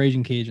 the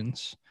Raging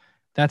Cajuns.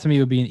 That to me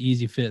would be an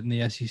easy fit in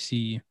the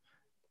SEC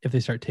if they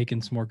start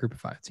taking some more Group of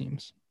 5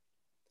 teams.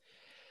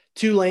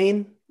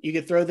 Tulane, you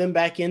could throw them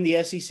back in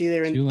the SEC.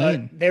 They're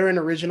an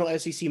original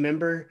SEC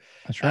member.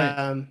 That's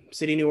right.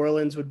 City New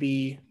Orleans would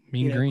be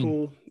green.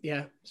 Cool.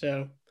 Yeah.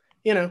 So,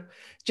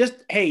 just,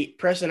 hey,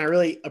 Preston, I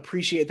really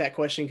appreciate that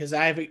question because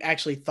I've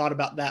actually thought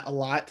about that a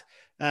lot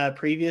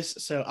previous.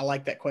 So I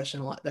like that question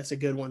a lot. That's a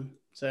good one.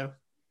 So,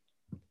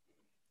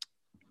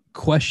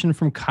 question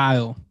from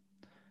Kyle.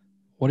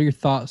 What are your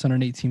thoughts on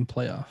an 8-team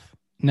playoff?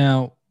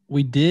 Now,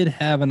 we did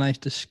have a nice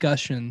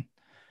discussion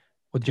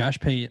with Josh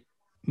Pate,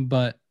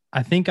 but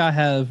I think I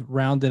have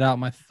rounded out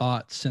my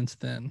thoughts since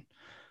then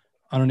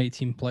on an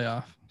 8-team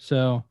playoff.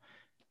 So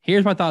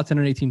here's my thoughts on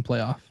an 8-team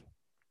playoff.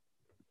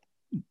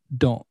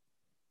 Don't.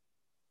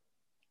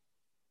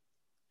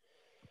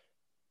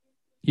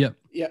 Yep.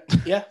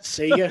 Yeah.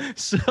 There you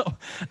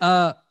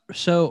go.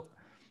 So,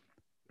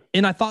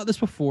 and I thought this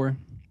before.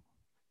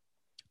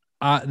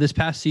 This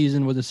past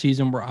season was a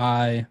season where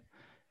I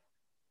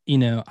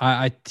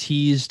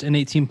teased an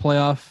 8-team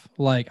playoff.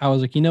 Like I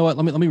was like, you know what?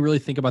 Let me really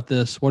think about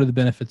this. What are the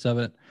benefits of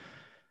it?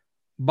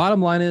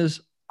 Bottom line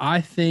is,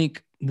 I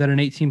think that an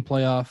 8-team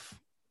playoff,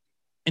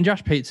 and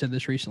Josh Pate said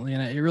this recently,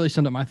 and it really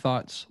summed up my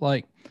thoughts.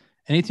 Like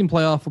an 8-team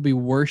playoff will be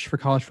worse for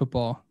college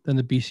football than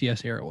the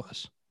BCS era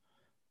was,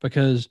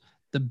 because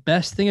the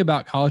best thing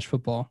about college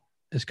football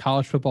is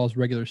college football's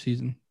regular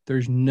season.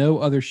 There's no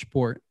other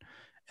sport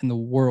in the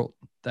world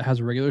that has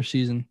a regular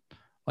season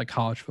like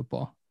college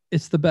football.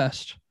 It's the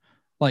best.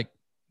 Like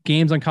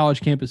games on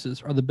college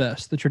campuses are the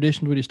best. The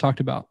traditions we just talked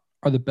about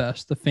are the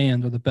best. The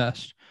fans are the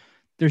best.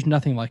 There's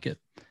nothing like it.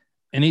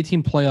 An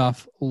 8-team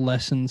playoff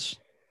lessens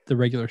the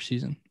regular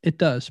season. It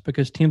does,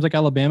 because teams like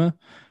Alabama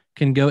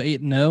can go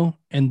 8-0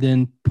 and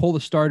then pull the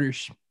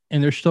starters,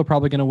 and they're still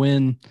probably going to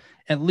win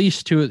at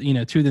least two of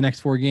the next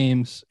 4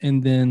 games.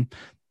 And then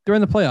they're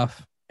in the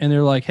playoff. And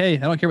they're like, hey, I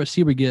don't care what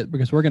seed we get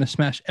because we're going to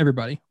smash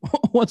everybody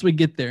once we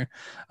get there.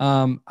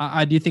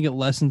 I do think it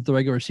lessens the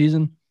regular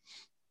season.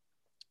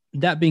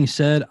 That being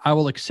said, I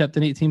will accept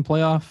an 8-team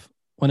playoff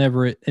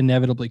whenever it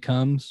inevitably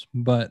comes.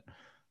 But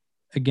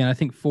again, I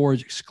think 4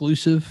 is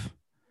exclusive.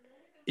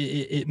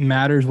 It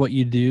matters what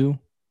you do.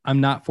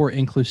 I'm not for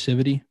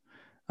inclusivity.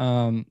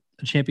 A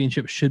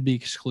championship should be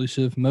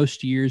exclusive.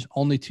 Most years,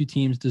 only 2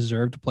 teams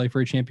deserve to play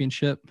for a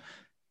championship.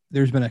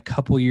 There's been a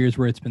couple years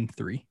where it's been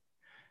 3.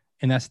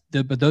 And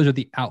but those are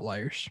the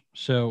outliers.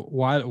 So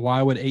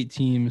why would 8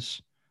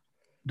 teams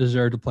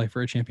deserve to play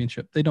for a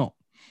championship? They don't.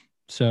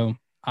 So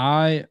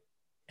I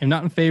am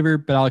not in favor,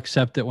 but I'll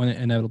accept it when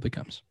it inevitably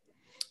comes.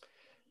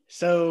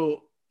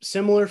 So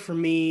similar for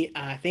me,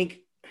 I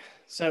think.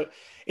 So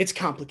it's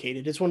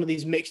complicated. It's one of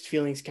these mixed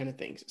feelings kind of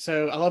things.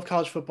 So I love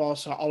college football,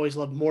 so I always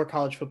love more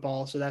college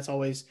football. So that's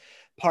always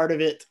part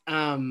of it.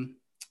 I'm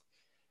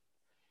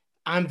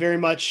very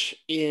much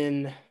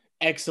in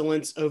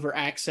excellence over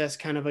access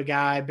kind of a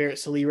guy. Barrett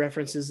Sallee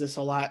references this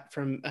a lot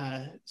from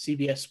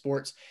CBS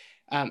Sports.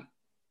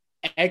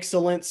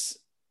 Excellence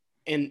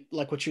and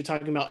like what you're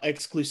talking about,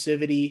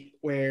 exclusivity,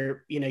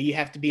 where, you know, you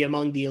have to be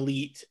among the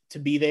elite to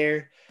be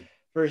there,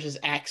 versus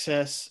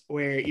access,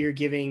 where you're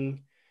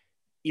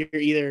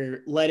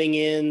either letting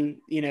in,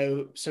 you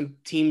know, some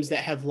teams that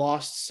have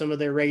lost some of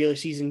their regular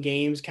season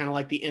games, kind of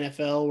like the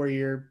NFL, where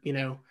you're, you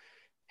know,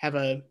 have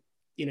a,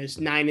 you know,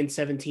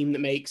 9-7 team that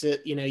makes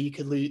it. You know, you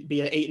could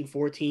be an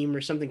 8-4 team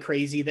or something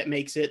crazy that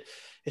makes it,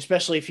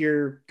 especially if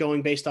you're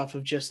going based off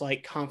of just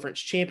like conference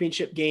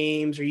championship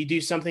games, or you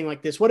do something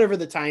like this, whatever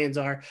the tie-ins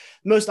are.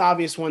 The most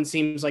obvious one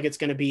seems like it's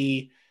going to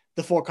be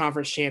the 4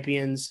 conference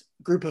champions,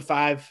 group of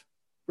 5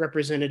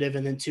 representative,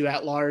 and then 2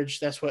 at large.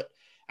 That's what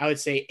I would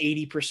say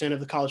 80% of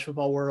the college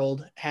football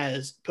world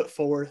has put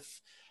forth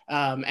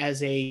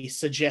as a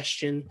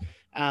suggestion.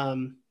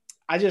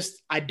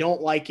 I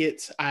don't like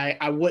it.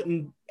 I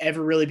wouldn't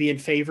ever really be in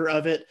favor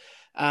of it.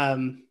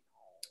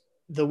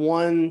 The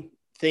one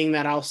thing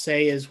that I'll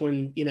say is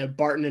when, you know,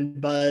 Barton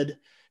and Bud,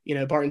 you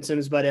know, Barton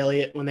Simmons, Bud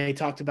Elliott, when they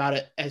talked about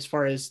it as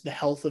far as the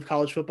health of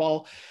college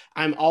football,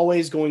 I'm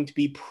always going to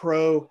be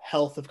pro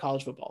health of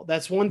college football.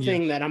 That's one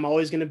thing that I'm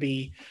always going to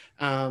be.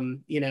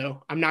 You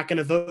know, I'm not going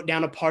to vote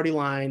down a party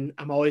line.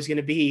 I'm always going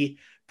to be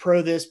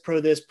pro this, pro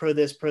this, pro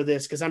this, pro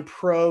this, because I'm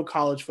pro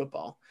college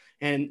football.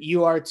 And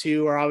you are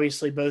too, are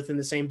obviously both in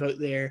the same boat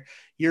there.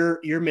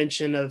 Your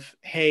mention of,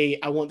 hey,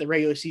 I want the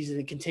regular season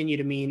to continue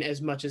to mean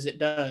as much as it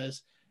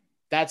does.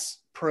 That's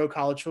pro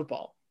college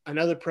football.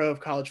 Another pro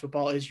of college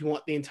football is you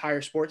want the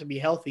entire sport to be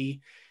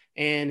healthy.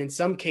 And in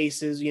some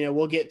cases, you know,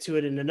 we'll get to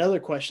it in another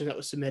question that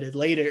was submitted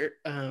later.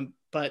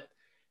 But,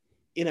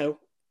 you know,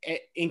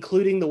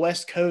 including the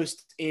West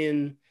Coast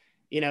in,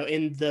 you know,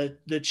 in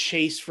the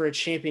chase for a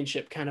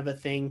championship kind of a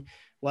thing.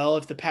 Well,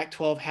 if the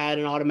Pac-12 had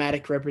an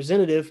automatic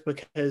representative,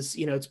 because,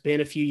 you know, it's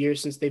been a few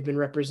years since they've been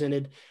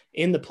represented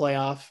in the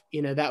playoff,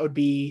 you know, that would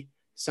be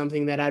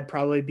something that I'd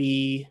probably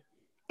be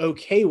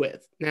okay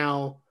with.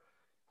 Now,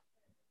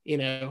 you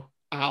know,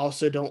 I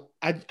also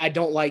I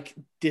don't like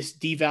this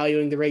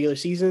devaluing the regular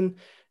season.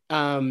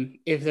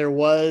 If there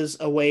was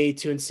a way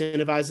to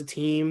incentivize a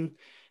team,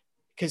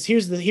 because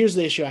here's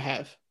the issue I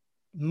have.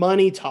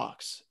 Money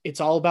talks. It's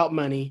all about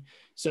money.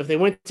 So if they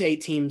went to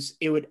 8 teams,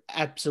 it would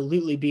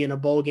absolutely be in a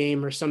bowl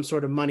game or some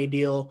sort of money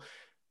deal,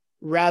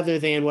 rather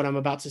than what I'm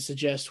about to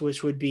suggest,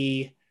 which would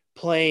be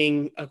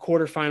playing a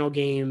quarterfinal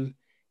game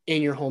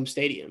in your home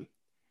stadium.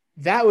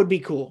 That would be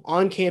cool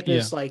on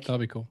campus. Yeah, like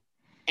that'd be cool.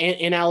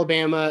 In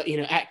Alabama, you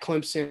know, at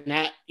Clemson,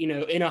 at, you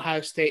know, in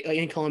Ohio State,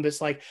 in Columbus,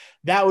 like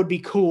that would be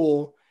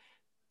cool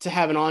to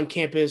have an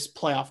on-campus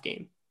playoff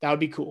game. That would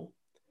be cool.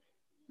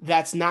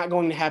 That's not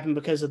going to happen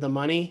because of the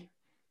money.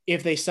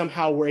 If they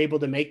somehow were able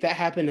to make that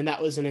happen, and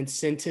that was an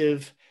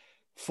incentive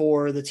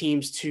for the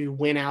teams to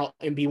win out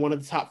and be one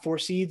of the top 4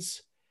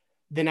 seeds,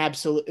 then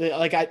absolutely,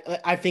 like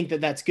I think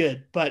that that's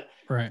good. But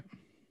right,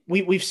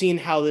 we've seen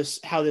how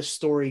this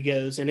story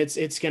goes, and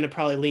it's going to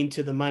probably lean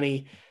to the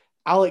money.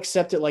 I'll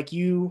accept it like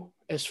you,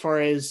 as far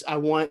as I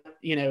want,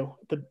 you know,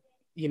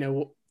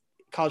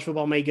 college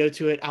football may go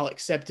to it. I'll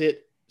accept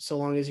it so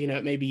long as, you know,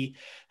 it maybe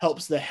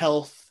helps the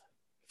health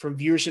from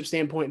viewership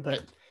standpoint.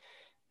 But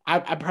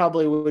I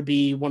probably would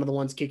be one of the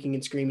ones kicking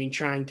and screaming,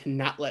 trying to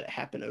not let it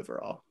happen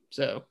overall.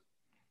 So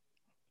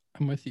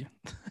I'm with you.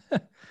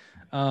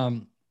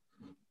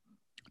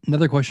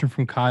 Another question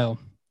from Kyle.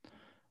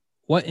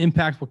 What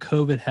impact will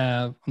COVID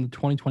have on the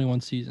 2021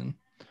 season?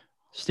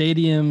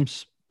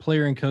 Stadiums,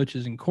 player and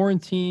coaches in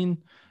quarantine.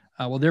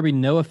 Will there be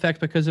no effect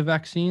because of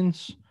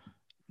vaccines?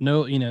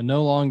 No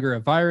longer a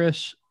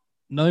virus.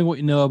 Knowing what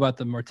you know about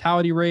the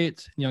mortality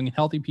rates, young and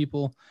healthy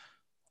people,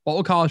 what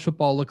will college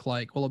football look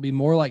like? Will it be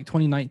more like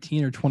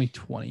 2019 or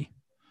 2020?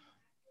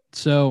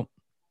 So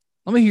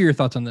let me hear your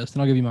thoughts on this,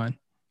 and I'll give you mine.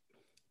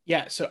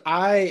 Yeah, so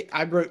I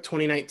broke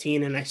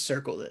 2019 and I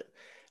circled it.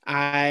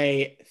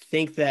 I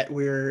think that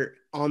we're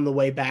on the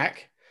way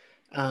back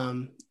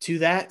to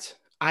that.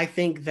 I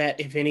think that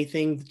if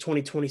anything, the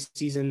 2020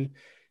 season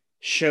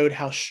showed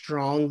how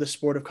strong the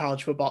sport of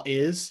college football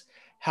is,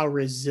 how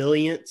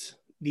resilient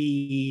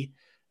the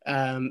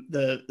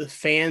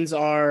fans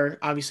are,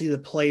 obviously the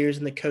players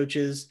and the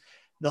coaches,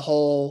 the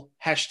whole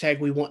hashtag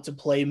we want to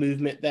play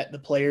movement that the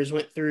players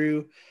went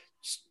through,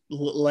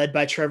 led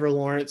by Trevor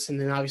Lawrence, and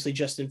then obviously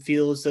Justin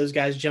Fields, those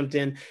guys jumped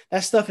in.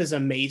 That stuff is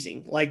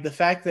amazing. Like the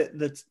fact that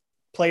the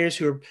players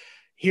who are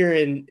here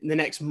in the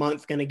next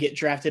month going to get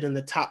drafted in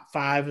the top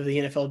 5 of the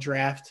NFL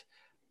draft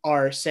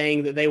are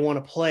saying that they want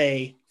to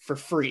play for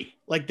free.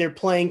 Like they're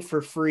playing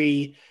for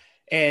free,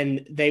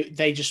 and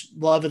they just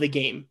love the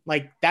game.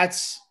 Like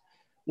that's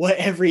what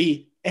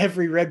every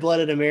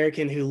red-blooded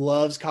American who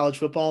loves college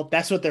football,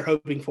 that's what they're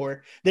hoping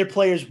for. Their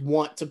players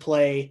want to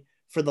play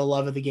for the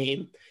love of the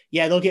game.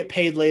 Yeah, they'll get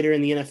paid later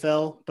in the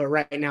NFL, but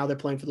right now they're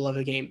playing for the love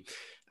of the game.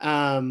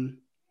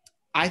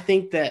 I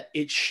think that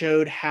it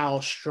showed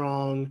how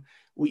strong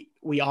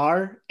we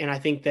are, and I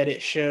think that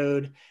it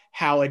showed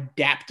how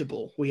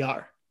adaptable we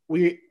are.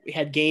 We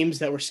had games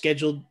that were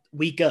scheduled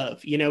week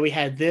of. You know, we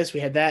had this, we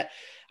had that.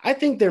 I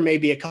think there may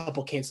be a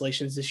couple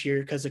cancellations this year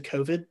because of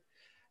COVID.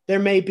 There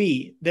may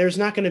be. There's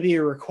not going to be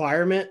a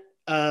requirement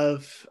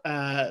of,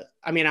 I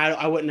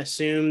wouldn't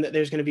assume that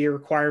there's going to be a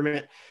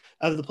requirement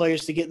of the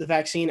players to get the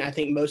vaccine. I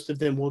think most of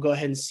them will go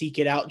ahead and seek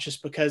it out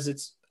just because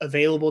it's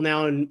available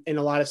now in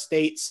a lot of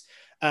states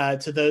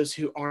to those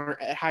who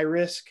aren't at high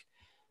risk.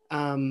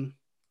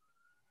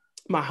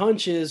 My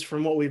hunch is,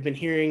 from what we've been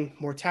hearing,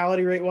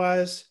 mortality rate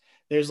wise,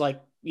 there's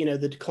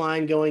the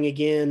decline going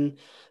again.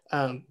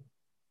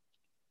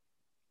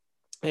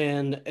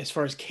 And as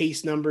far as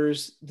case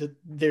numbers,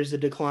 there's a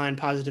decline,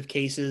 positive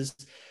cases.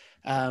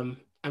 I'm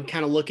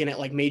kind of looking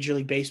at Major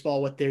League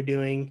Baseball, what they're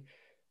doing.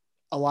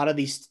 A lot of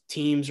these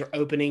teams are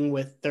opening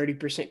with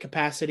 30%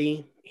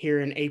 capacity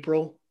here in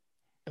April,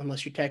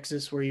 unless you're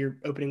Texas, where you're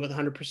opening with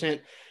 100%.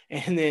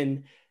 And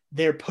then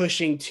they're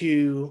pushing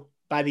to,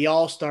 by the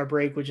All-Star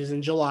break, which is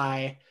in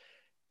July,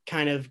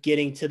 kind of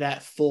getting to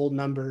that full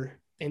number.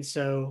 And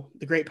so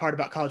the great part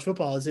about college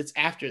football is it's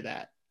after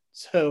that.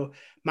 So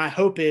my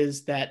hope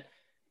is that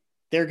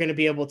they're going to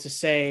be able to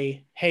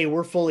say, hey,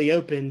 we're fully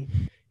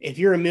open. If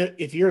you're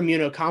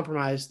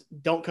immunocompromised,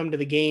 don't come to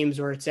the games,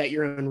 or it's at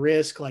your own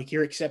risk.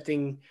 You're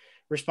accepting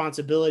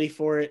responsibility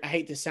for it. I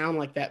hate to sound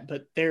like that,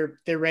 but they're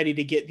ready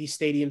to get these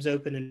stadiums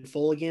open and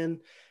full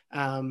again.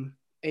 And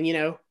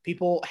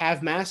people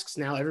have masks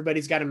now.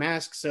 Everybody's got a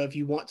mask. So if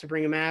you want to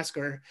bring a mask,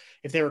 or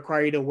if they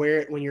require you to wear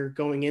it when you're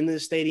going into the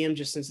stadium,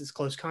 just since it's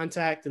close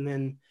contact, and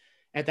then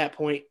at that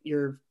point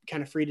you're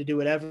kind of free to do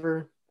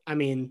whatever. I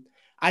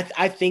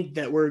think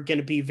that we're going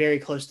to be very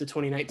close to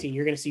 2019.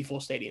 You're going to see full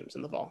stadiums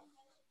in the fall.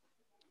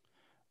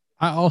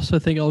 I also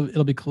think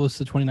it'll be close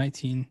to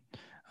 2019.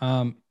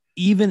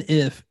 Even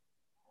if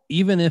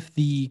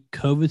the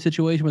COVID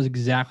situation was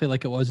exactly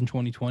like it was in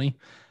 2020,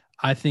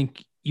 I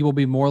think you will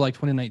be more like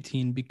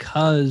 2019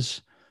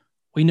 because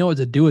we know what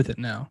to do with it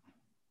now.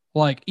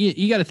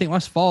 You got to think,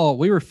 last fall,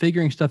 we were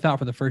figuring stuff out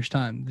for the first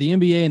time. The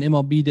NBA and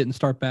MLB didn't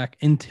start back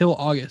until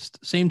August,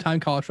 same time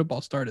college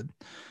football started,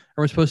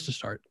 or was supposed to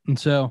start. And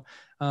so,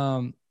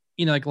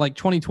 like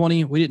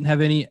 2020, we didn't have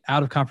any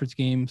out of conference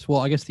games. Well,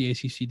 I guess the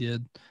ACC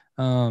did.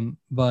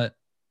 But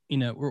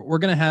we're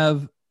going to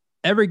have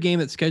every game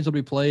that's scheduled to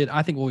be played.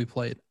 I think will be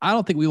played. I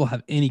don't think we will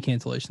have any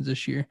cancellations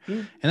this year.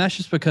 And that's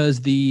just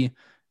because the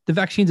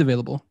vaccine's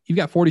available. You've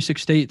got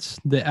 46 states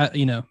that,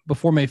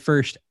 before May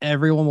 1st,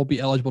 everyone will be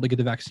eligible to get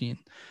the vaccine.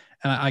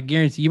 And I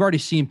guarantee you've already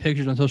seen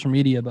pictures on social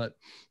media, but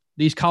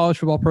these college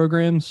football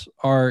programs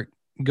are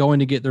going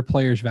to get their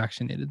players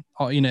vaccinated,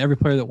 every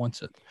player that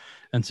wants it.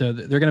 And so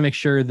they're going to make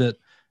sure that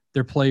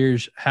their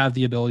players have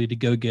the ability to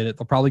go get it.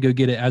 They'll probably go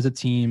get it as a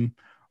team,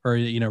 or,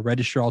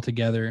 register all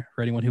together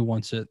for anyone who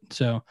wants it.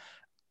 So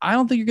I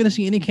don't think you're going to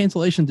see any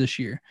cancellations this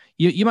year.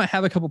 You might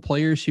have a couple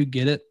players who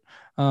get it,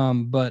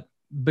 but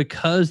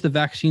because the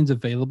vaccine's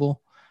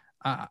available,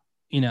 I'm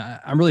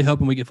really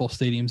hoping we get full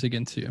stadiums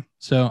again too.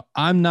 So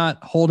I'm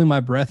not holding my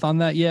breath on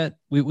that yet.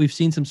 We've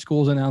seen some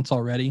schools announce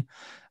already.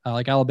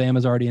 Like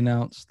Alabama's already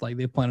announced,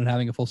 they plan on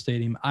having a full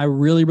stadium. I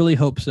really, really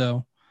hope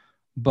so,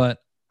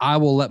 but I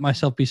will let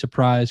myself be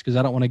surprised because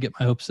I don't want to get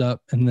my hopes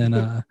up and then,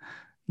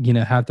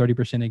 have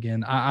 30%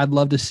 again. I'd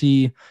love to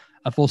see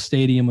a full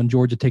stadium when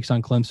Georgia takes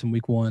on Clemson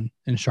week 1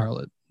 in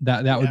Charlotte.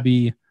 That would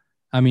be,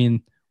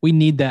 we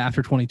need that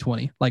after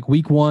 2020.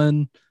 Week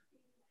 1,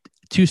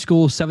 2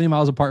 schools 70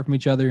 miles apart from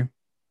each other,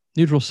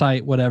 neutral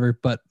site, whatever,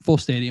 but full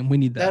stadium. We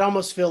need that. That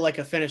almost feel like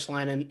a finish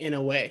line in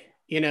a way,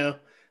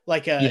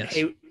 Yes.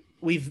 Hey,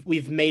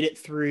 we've made it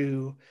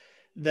through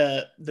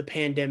the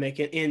pandemic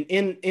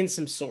in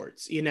some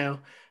sorts,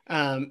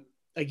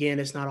 again,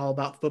 it's not all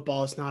about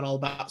football. It's not all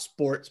about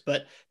sports,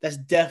 but that's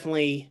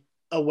definitely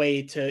a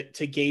way to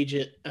gauge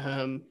it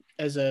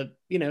as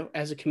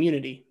a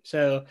community.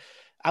 So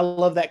I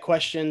love that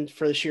question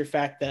for the sheer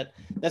fact that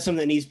that's something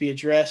that needs to be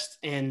addressed.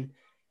 And,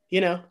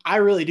 I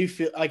really do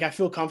feel I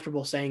feel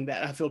comfortable saying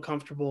that. I feel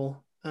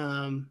comfortable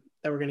that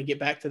we're going to get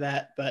back to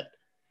that. But,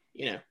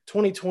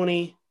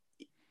 2020,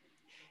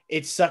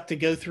 it sucked to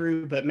go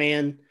through, but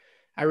man,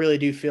 I really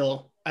do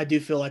feel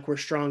like we're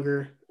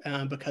stronger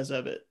because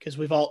of it, because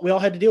we all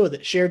had to deal with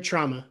it. Shared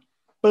trauma.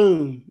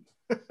 Boom.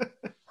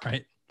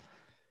 Right.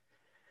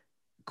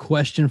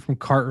 Question from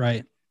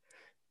Cartwright.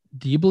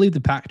 Do you believe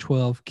the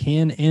Pac-12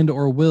 can and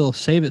or will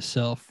save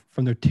itself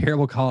from their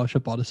terrible college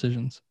football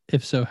decisions?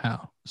 If so,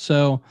 how?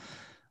 So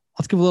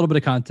let's give a little bit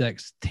of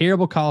context.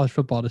 Terrible college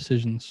football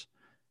decisions.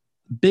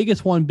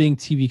 Biggest one being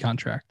TV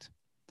contract,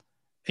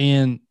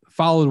 and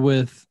followed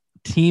with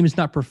teams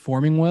not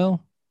performing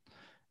well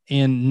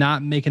and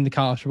not making the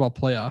college football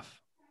playoff.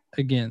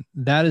 Again,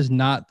 that is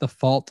not the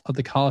fault of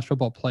the college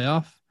football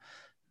playoff.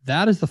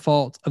 That is the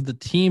fault of the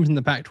teams in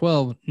the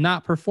Pac-12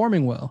 not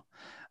performing well.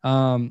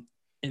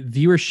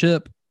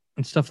 Viewership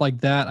and stuff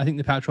like that, I think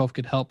the Pac-12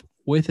 could help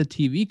with a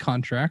TV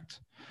contract,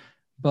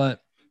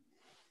 but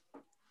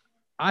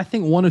I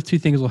think one of two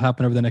things will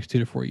happen over the next 2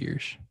 to 4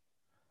 years.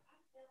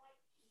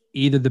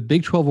 Either the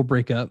Big 12 will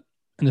break up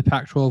and the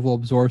Pac-12 will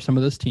absorb some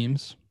of those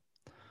teams,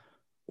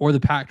 or the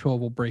Pac-12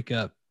 will break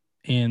up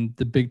and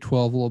the Big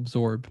 12 will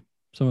absorb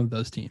some of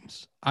those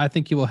teams. I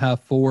think you will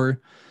have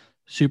 4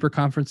 super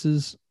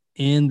conferences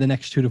in the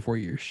next 2 to 4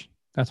 years.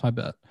 That's my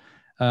bet.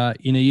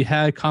 You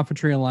had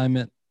conference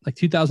realignment like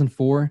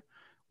 2004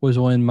 was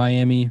when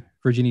Miami,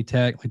 Virginia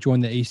Tech like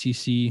joined the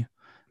ACC.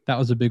 That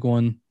was a big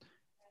one.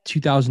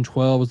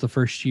 2012 was the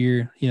first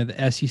year,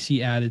 the SEC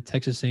added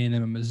Texas A&M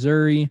and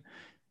Missouri.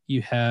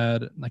 You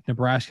had like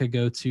Nebraska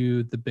go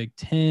to the Big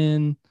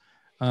Ten.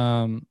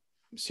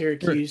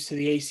 Syracuse to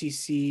the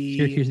ACC.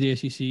 Syracuse to the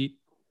ACC.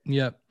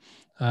 Yep.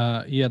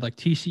 You had like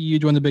TCU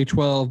join the Big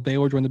 12.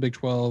 Baylor joined the Big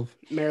 12.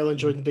 Maryland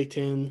joined the Big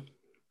 10.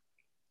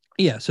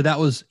 Yeah. So that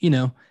was,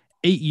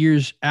 8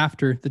 years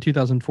after the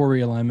 2004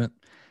 realignment.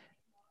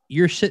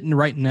 You're sitting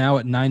right now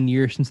at 9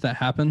 years since that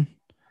happened.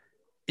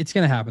 It's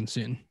going to happen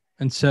soon.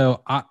 And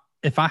so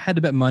if I had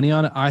to bet money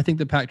on it, I think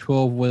the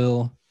Pac-12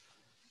 will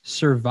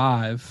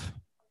survive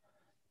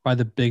by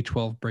the Big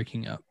 12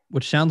 breaking up,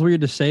 which sounds weird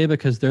to say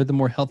because they're the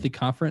more healthy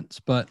conference,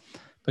 but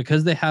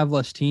because they have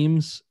less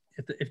teams,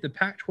 if the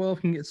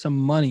Pac-12 can get some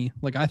money,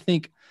 like I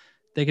think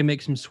they can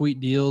make some sweet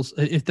deals.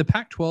 If the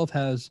Pac-12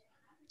 has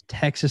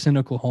Texas and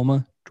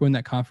Oklahoma join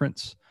that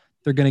conference,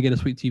 they're going to get a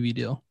sweet TV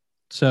deal.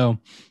 So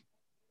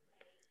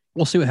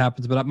we'll see what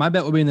happens, but my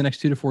bet will be in the next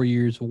 2 to 4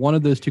 years, one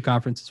of those two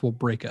conferences will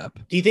break up.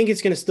 Do you think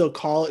it's going to still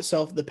call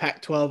itself the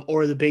Pac-12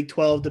 or the Big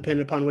 12,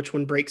 depending upon which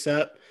one breaks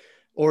up?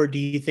 Or do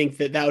you think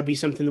that would be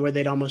something where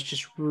they'd almost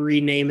just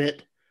rename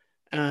it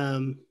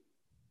to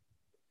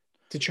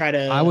try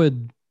to... I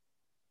would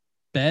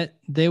bet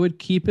they would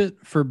keep it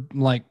for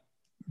like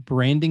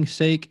branding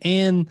sake.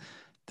 And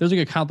there's like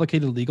a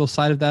complicated legal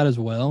side of that as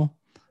well.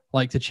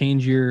 Like to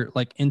change your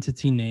like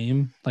entity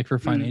name, like for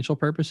financial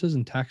purposes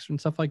and tax and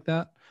stuff like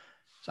that.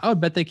 So I would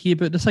bet they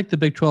keep it. Just like the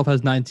Big 12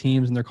 has 9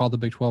 teams and they're called the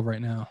Big 12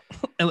 right now.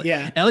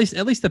 Yeah. At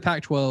least the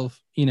Pac-12,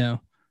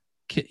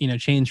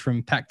 changed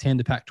from Pac-10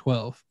 to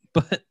Pac-12.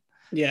 But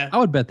yeah, I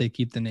would bet they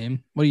keep the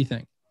name. What do you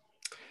think?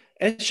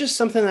 It's just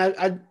something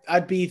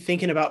I'd be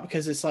thinking about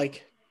because it's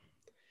like,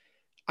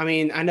 I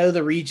mean, I know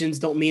the regions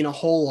don't mean a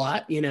whole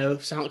lot,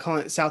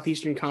 calling it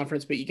Southeastern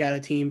Conference, but you got a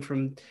team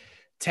from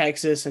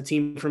Texas, a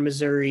team from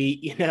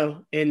Missouri,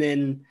 and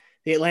then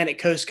the Atlantic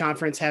Coast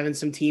Conference having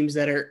some teams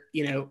that are,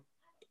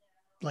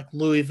 like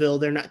Louisville,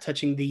 they're not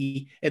touching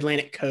the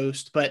Atlantic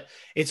Coast, but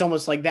it's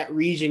almost like that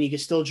region, you can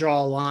still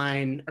draw a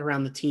line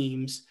around the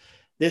teams.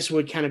 This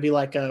would kind of be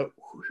like you're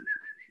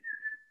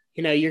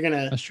going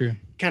to That's true.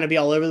 kind of be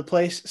all over the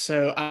place.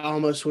 So I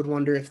almost would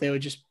wonder if they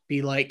would just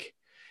be like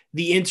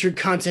the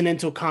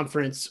Intercontinental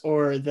Conference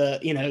or the,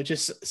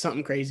 just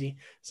something crazy.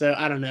 So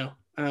I don't know.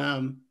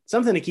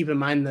 Something to keep in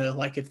mind though,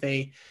 like if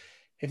they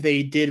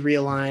did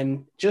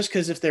realign, just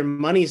because if their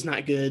money's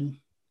not good,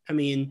 I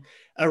mean,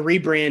 a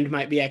rebrand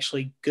might be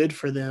actually good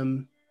for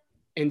them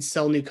and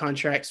sell new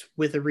contracts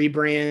with a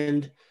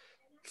rebrand,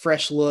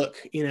 fresh look.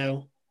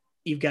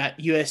 You've got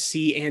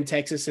USC and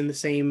Texas in the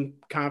same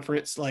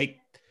conference. Like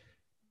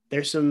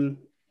there's some,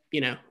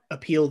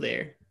 appeal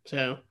there.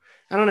 So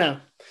I don't know.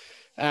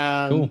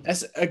 Cool.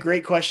 That's a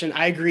great question.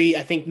 I agree.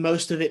 I think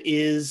most of it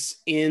is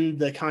in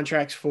the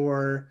contracts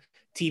for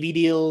TV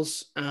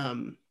deals. I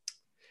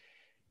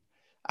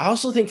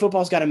also think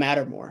football's got to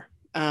matter more.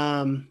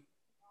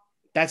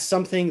 That's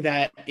something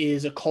that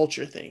is a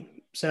culture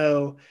thing.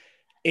 So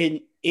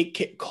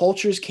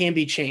cultures can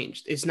be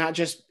changed. It's not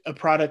just a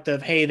product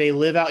of, hey, they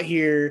live out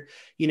here,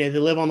 they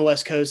live on the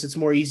West Coast. It's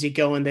more easy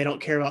going. They don't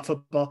care about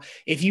football.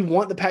 If you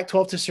want the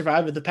Pac-12 to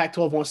survive, if the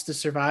Pac-12 wants to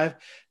survive,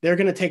 they're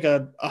going to take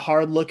a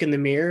hard look in the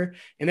mirror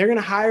and they're going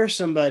to hire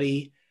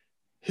somebody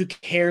who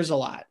cares a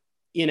lot.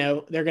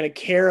 They're going to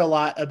care a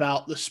lot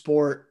about the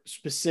sport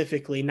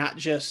specifically, not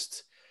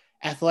just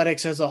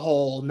athletics as a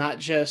whole, not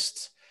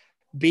just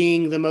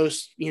being the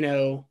most,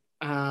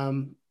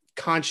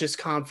 conscious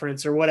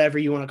conference or whatever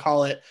you want to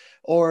call it,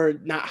 or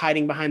not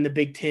hiding behind the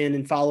Big Ten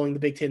and following the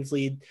Big Ten's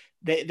lead.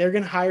 They're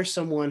going to hire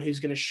someone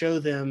who's going to show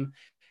them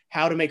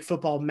how to make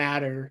football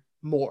matter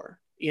more,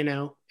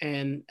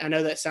 and I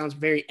know that sounds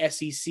very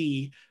SEC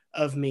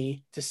of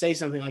me to say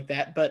something like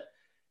that, but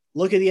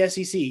look at the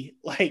SEC,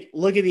 like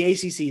look at the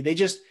ACC. They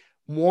just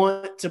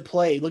want to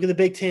play. Look at the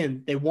Big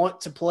Ten. They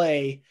want to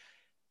play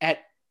at,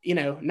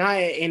 not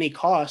at any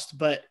cost,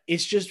 but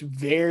it's just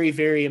very,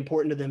 very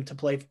important to them to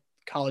play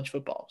college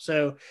football.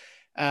 So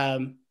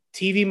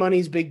TV money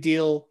is a big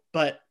deal,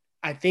 but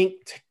I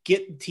think to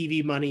get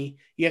TV money,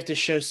 you have to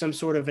show some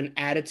sort of an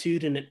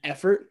attitude and an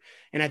effort.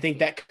 And I think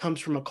that comes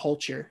from a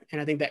culture. And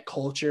I think that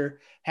culture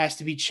has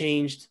to be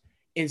changed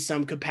in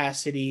some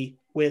capacity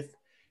with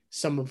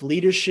some of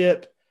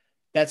leadership.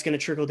 That's going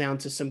to trickle down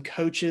to some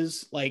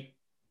coaches, like,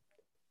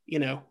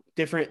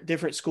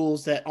 different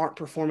schools that aren't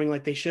performing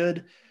like they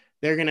should.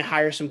 They're going to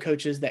hire some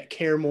coaches that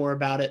care more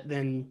about it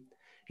than,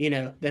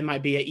 that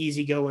might be an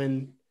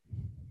easygoing,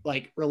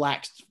 like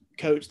relaxed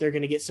coach. They're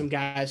going to get some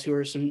guys who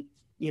are some,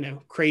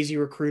 crazy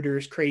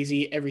recruiters,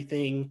 crazy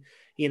everything,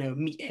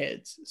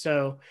 meatheads.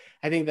 So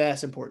I think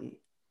that's important.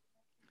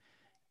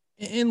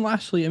 And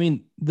lastly, I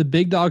mean, the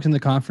big dogs in the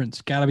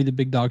conference got to be the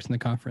big dogs in the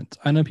conference.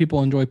 I know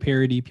people enjoy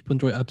parity, people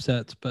enjoy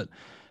upsets, but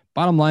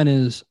bottom line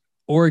is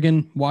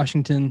Oregon,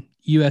 Washington,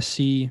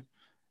 USC,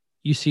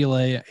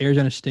 UCLA,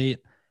 Arizona State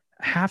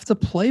have to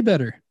play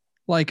better.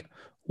 Like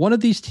one of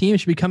these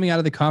teams should be coming out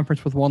of the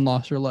conference with 1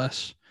 loss or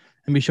less.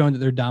 and be showing that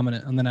they're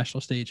dominant on the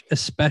national stage,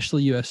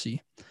 especially USC.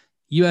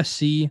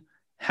 USC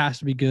has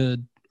to be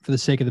good for the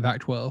sake of the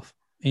Pac-12.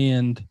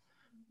 And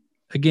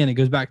again, it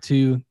goes back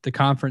to the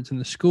conference and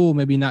the school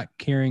maybe not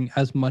caring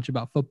as much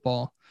about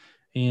football.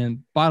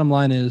 And bottom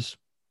line is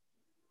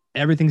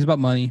everything's about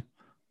money.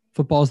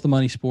 Football is the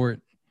money sport.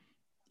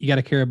 You got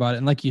to care about it.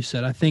 And like you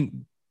said, I think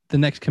the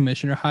next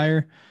commissioner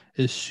hire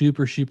is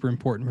super, super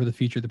important for the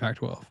future of the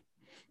Pac-12.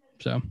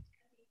 So,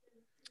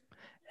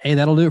 hey,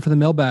 that'll do it for the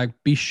mailbag.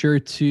 Be sure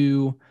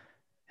to,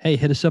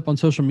 hit us up on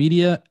social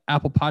media,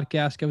 Apple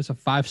Podcasts, give us a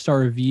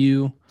 5-star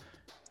review.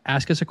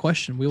 Ask us a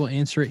question. We will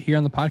answer it here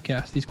on the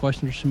podcast. These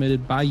questions are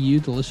submitted by you,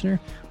 the listener.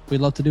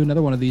 We'd love to do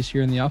another one of these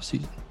here in the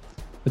offseason.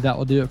 But that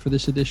will do it for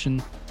this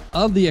edition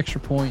of The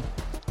Extra Point.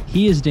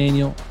 He is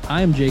Daniel.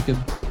 I am Jacob.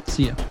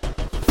 See ya.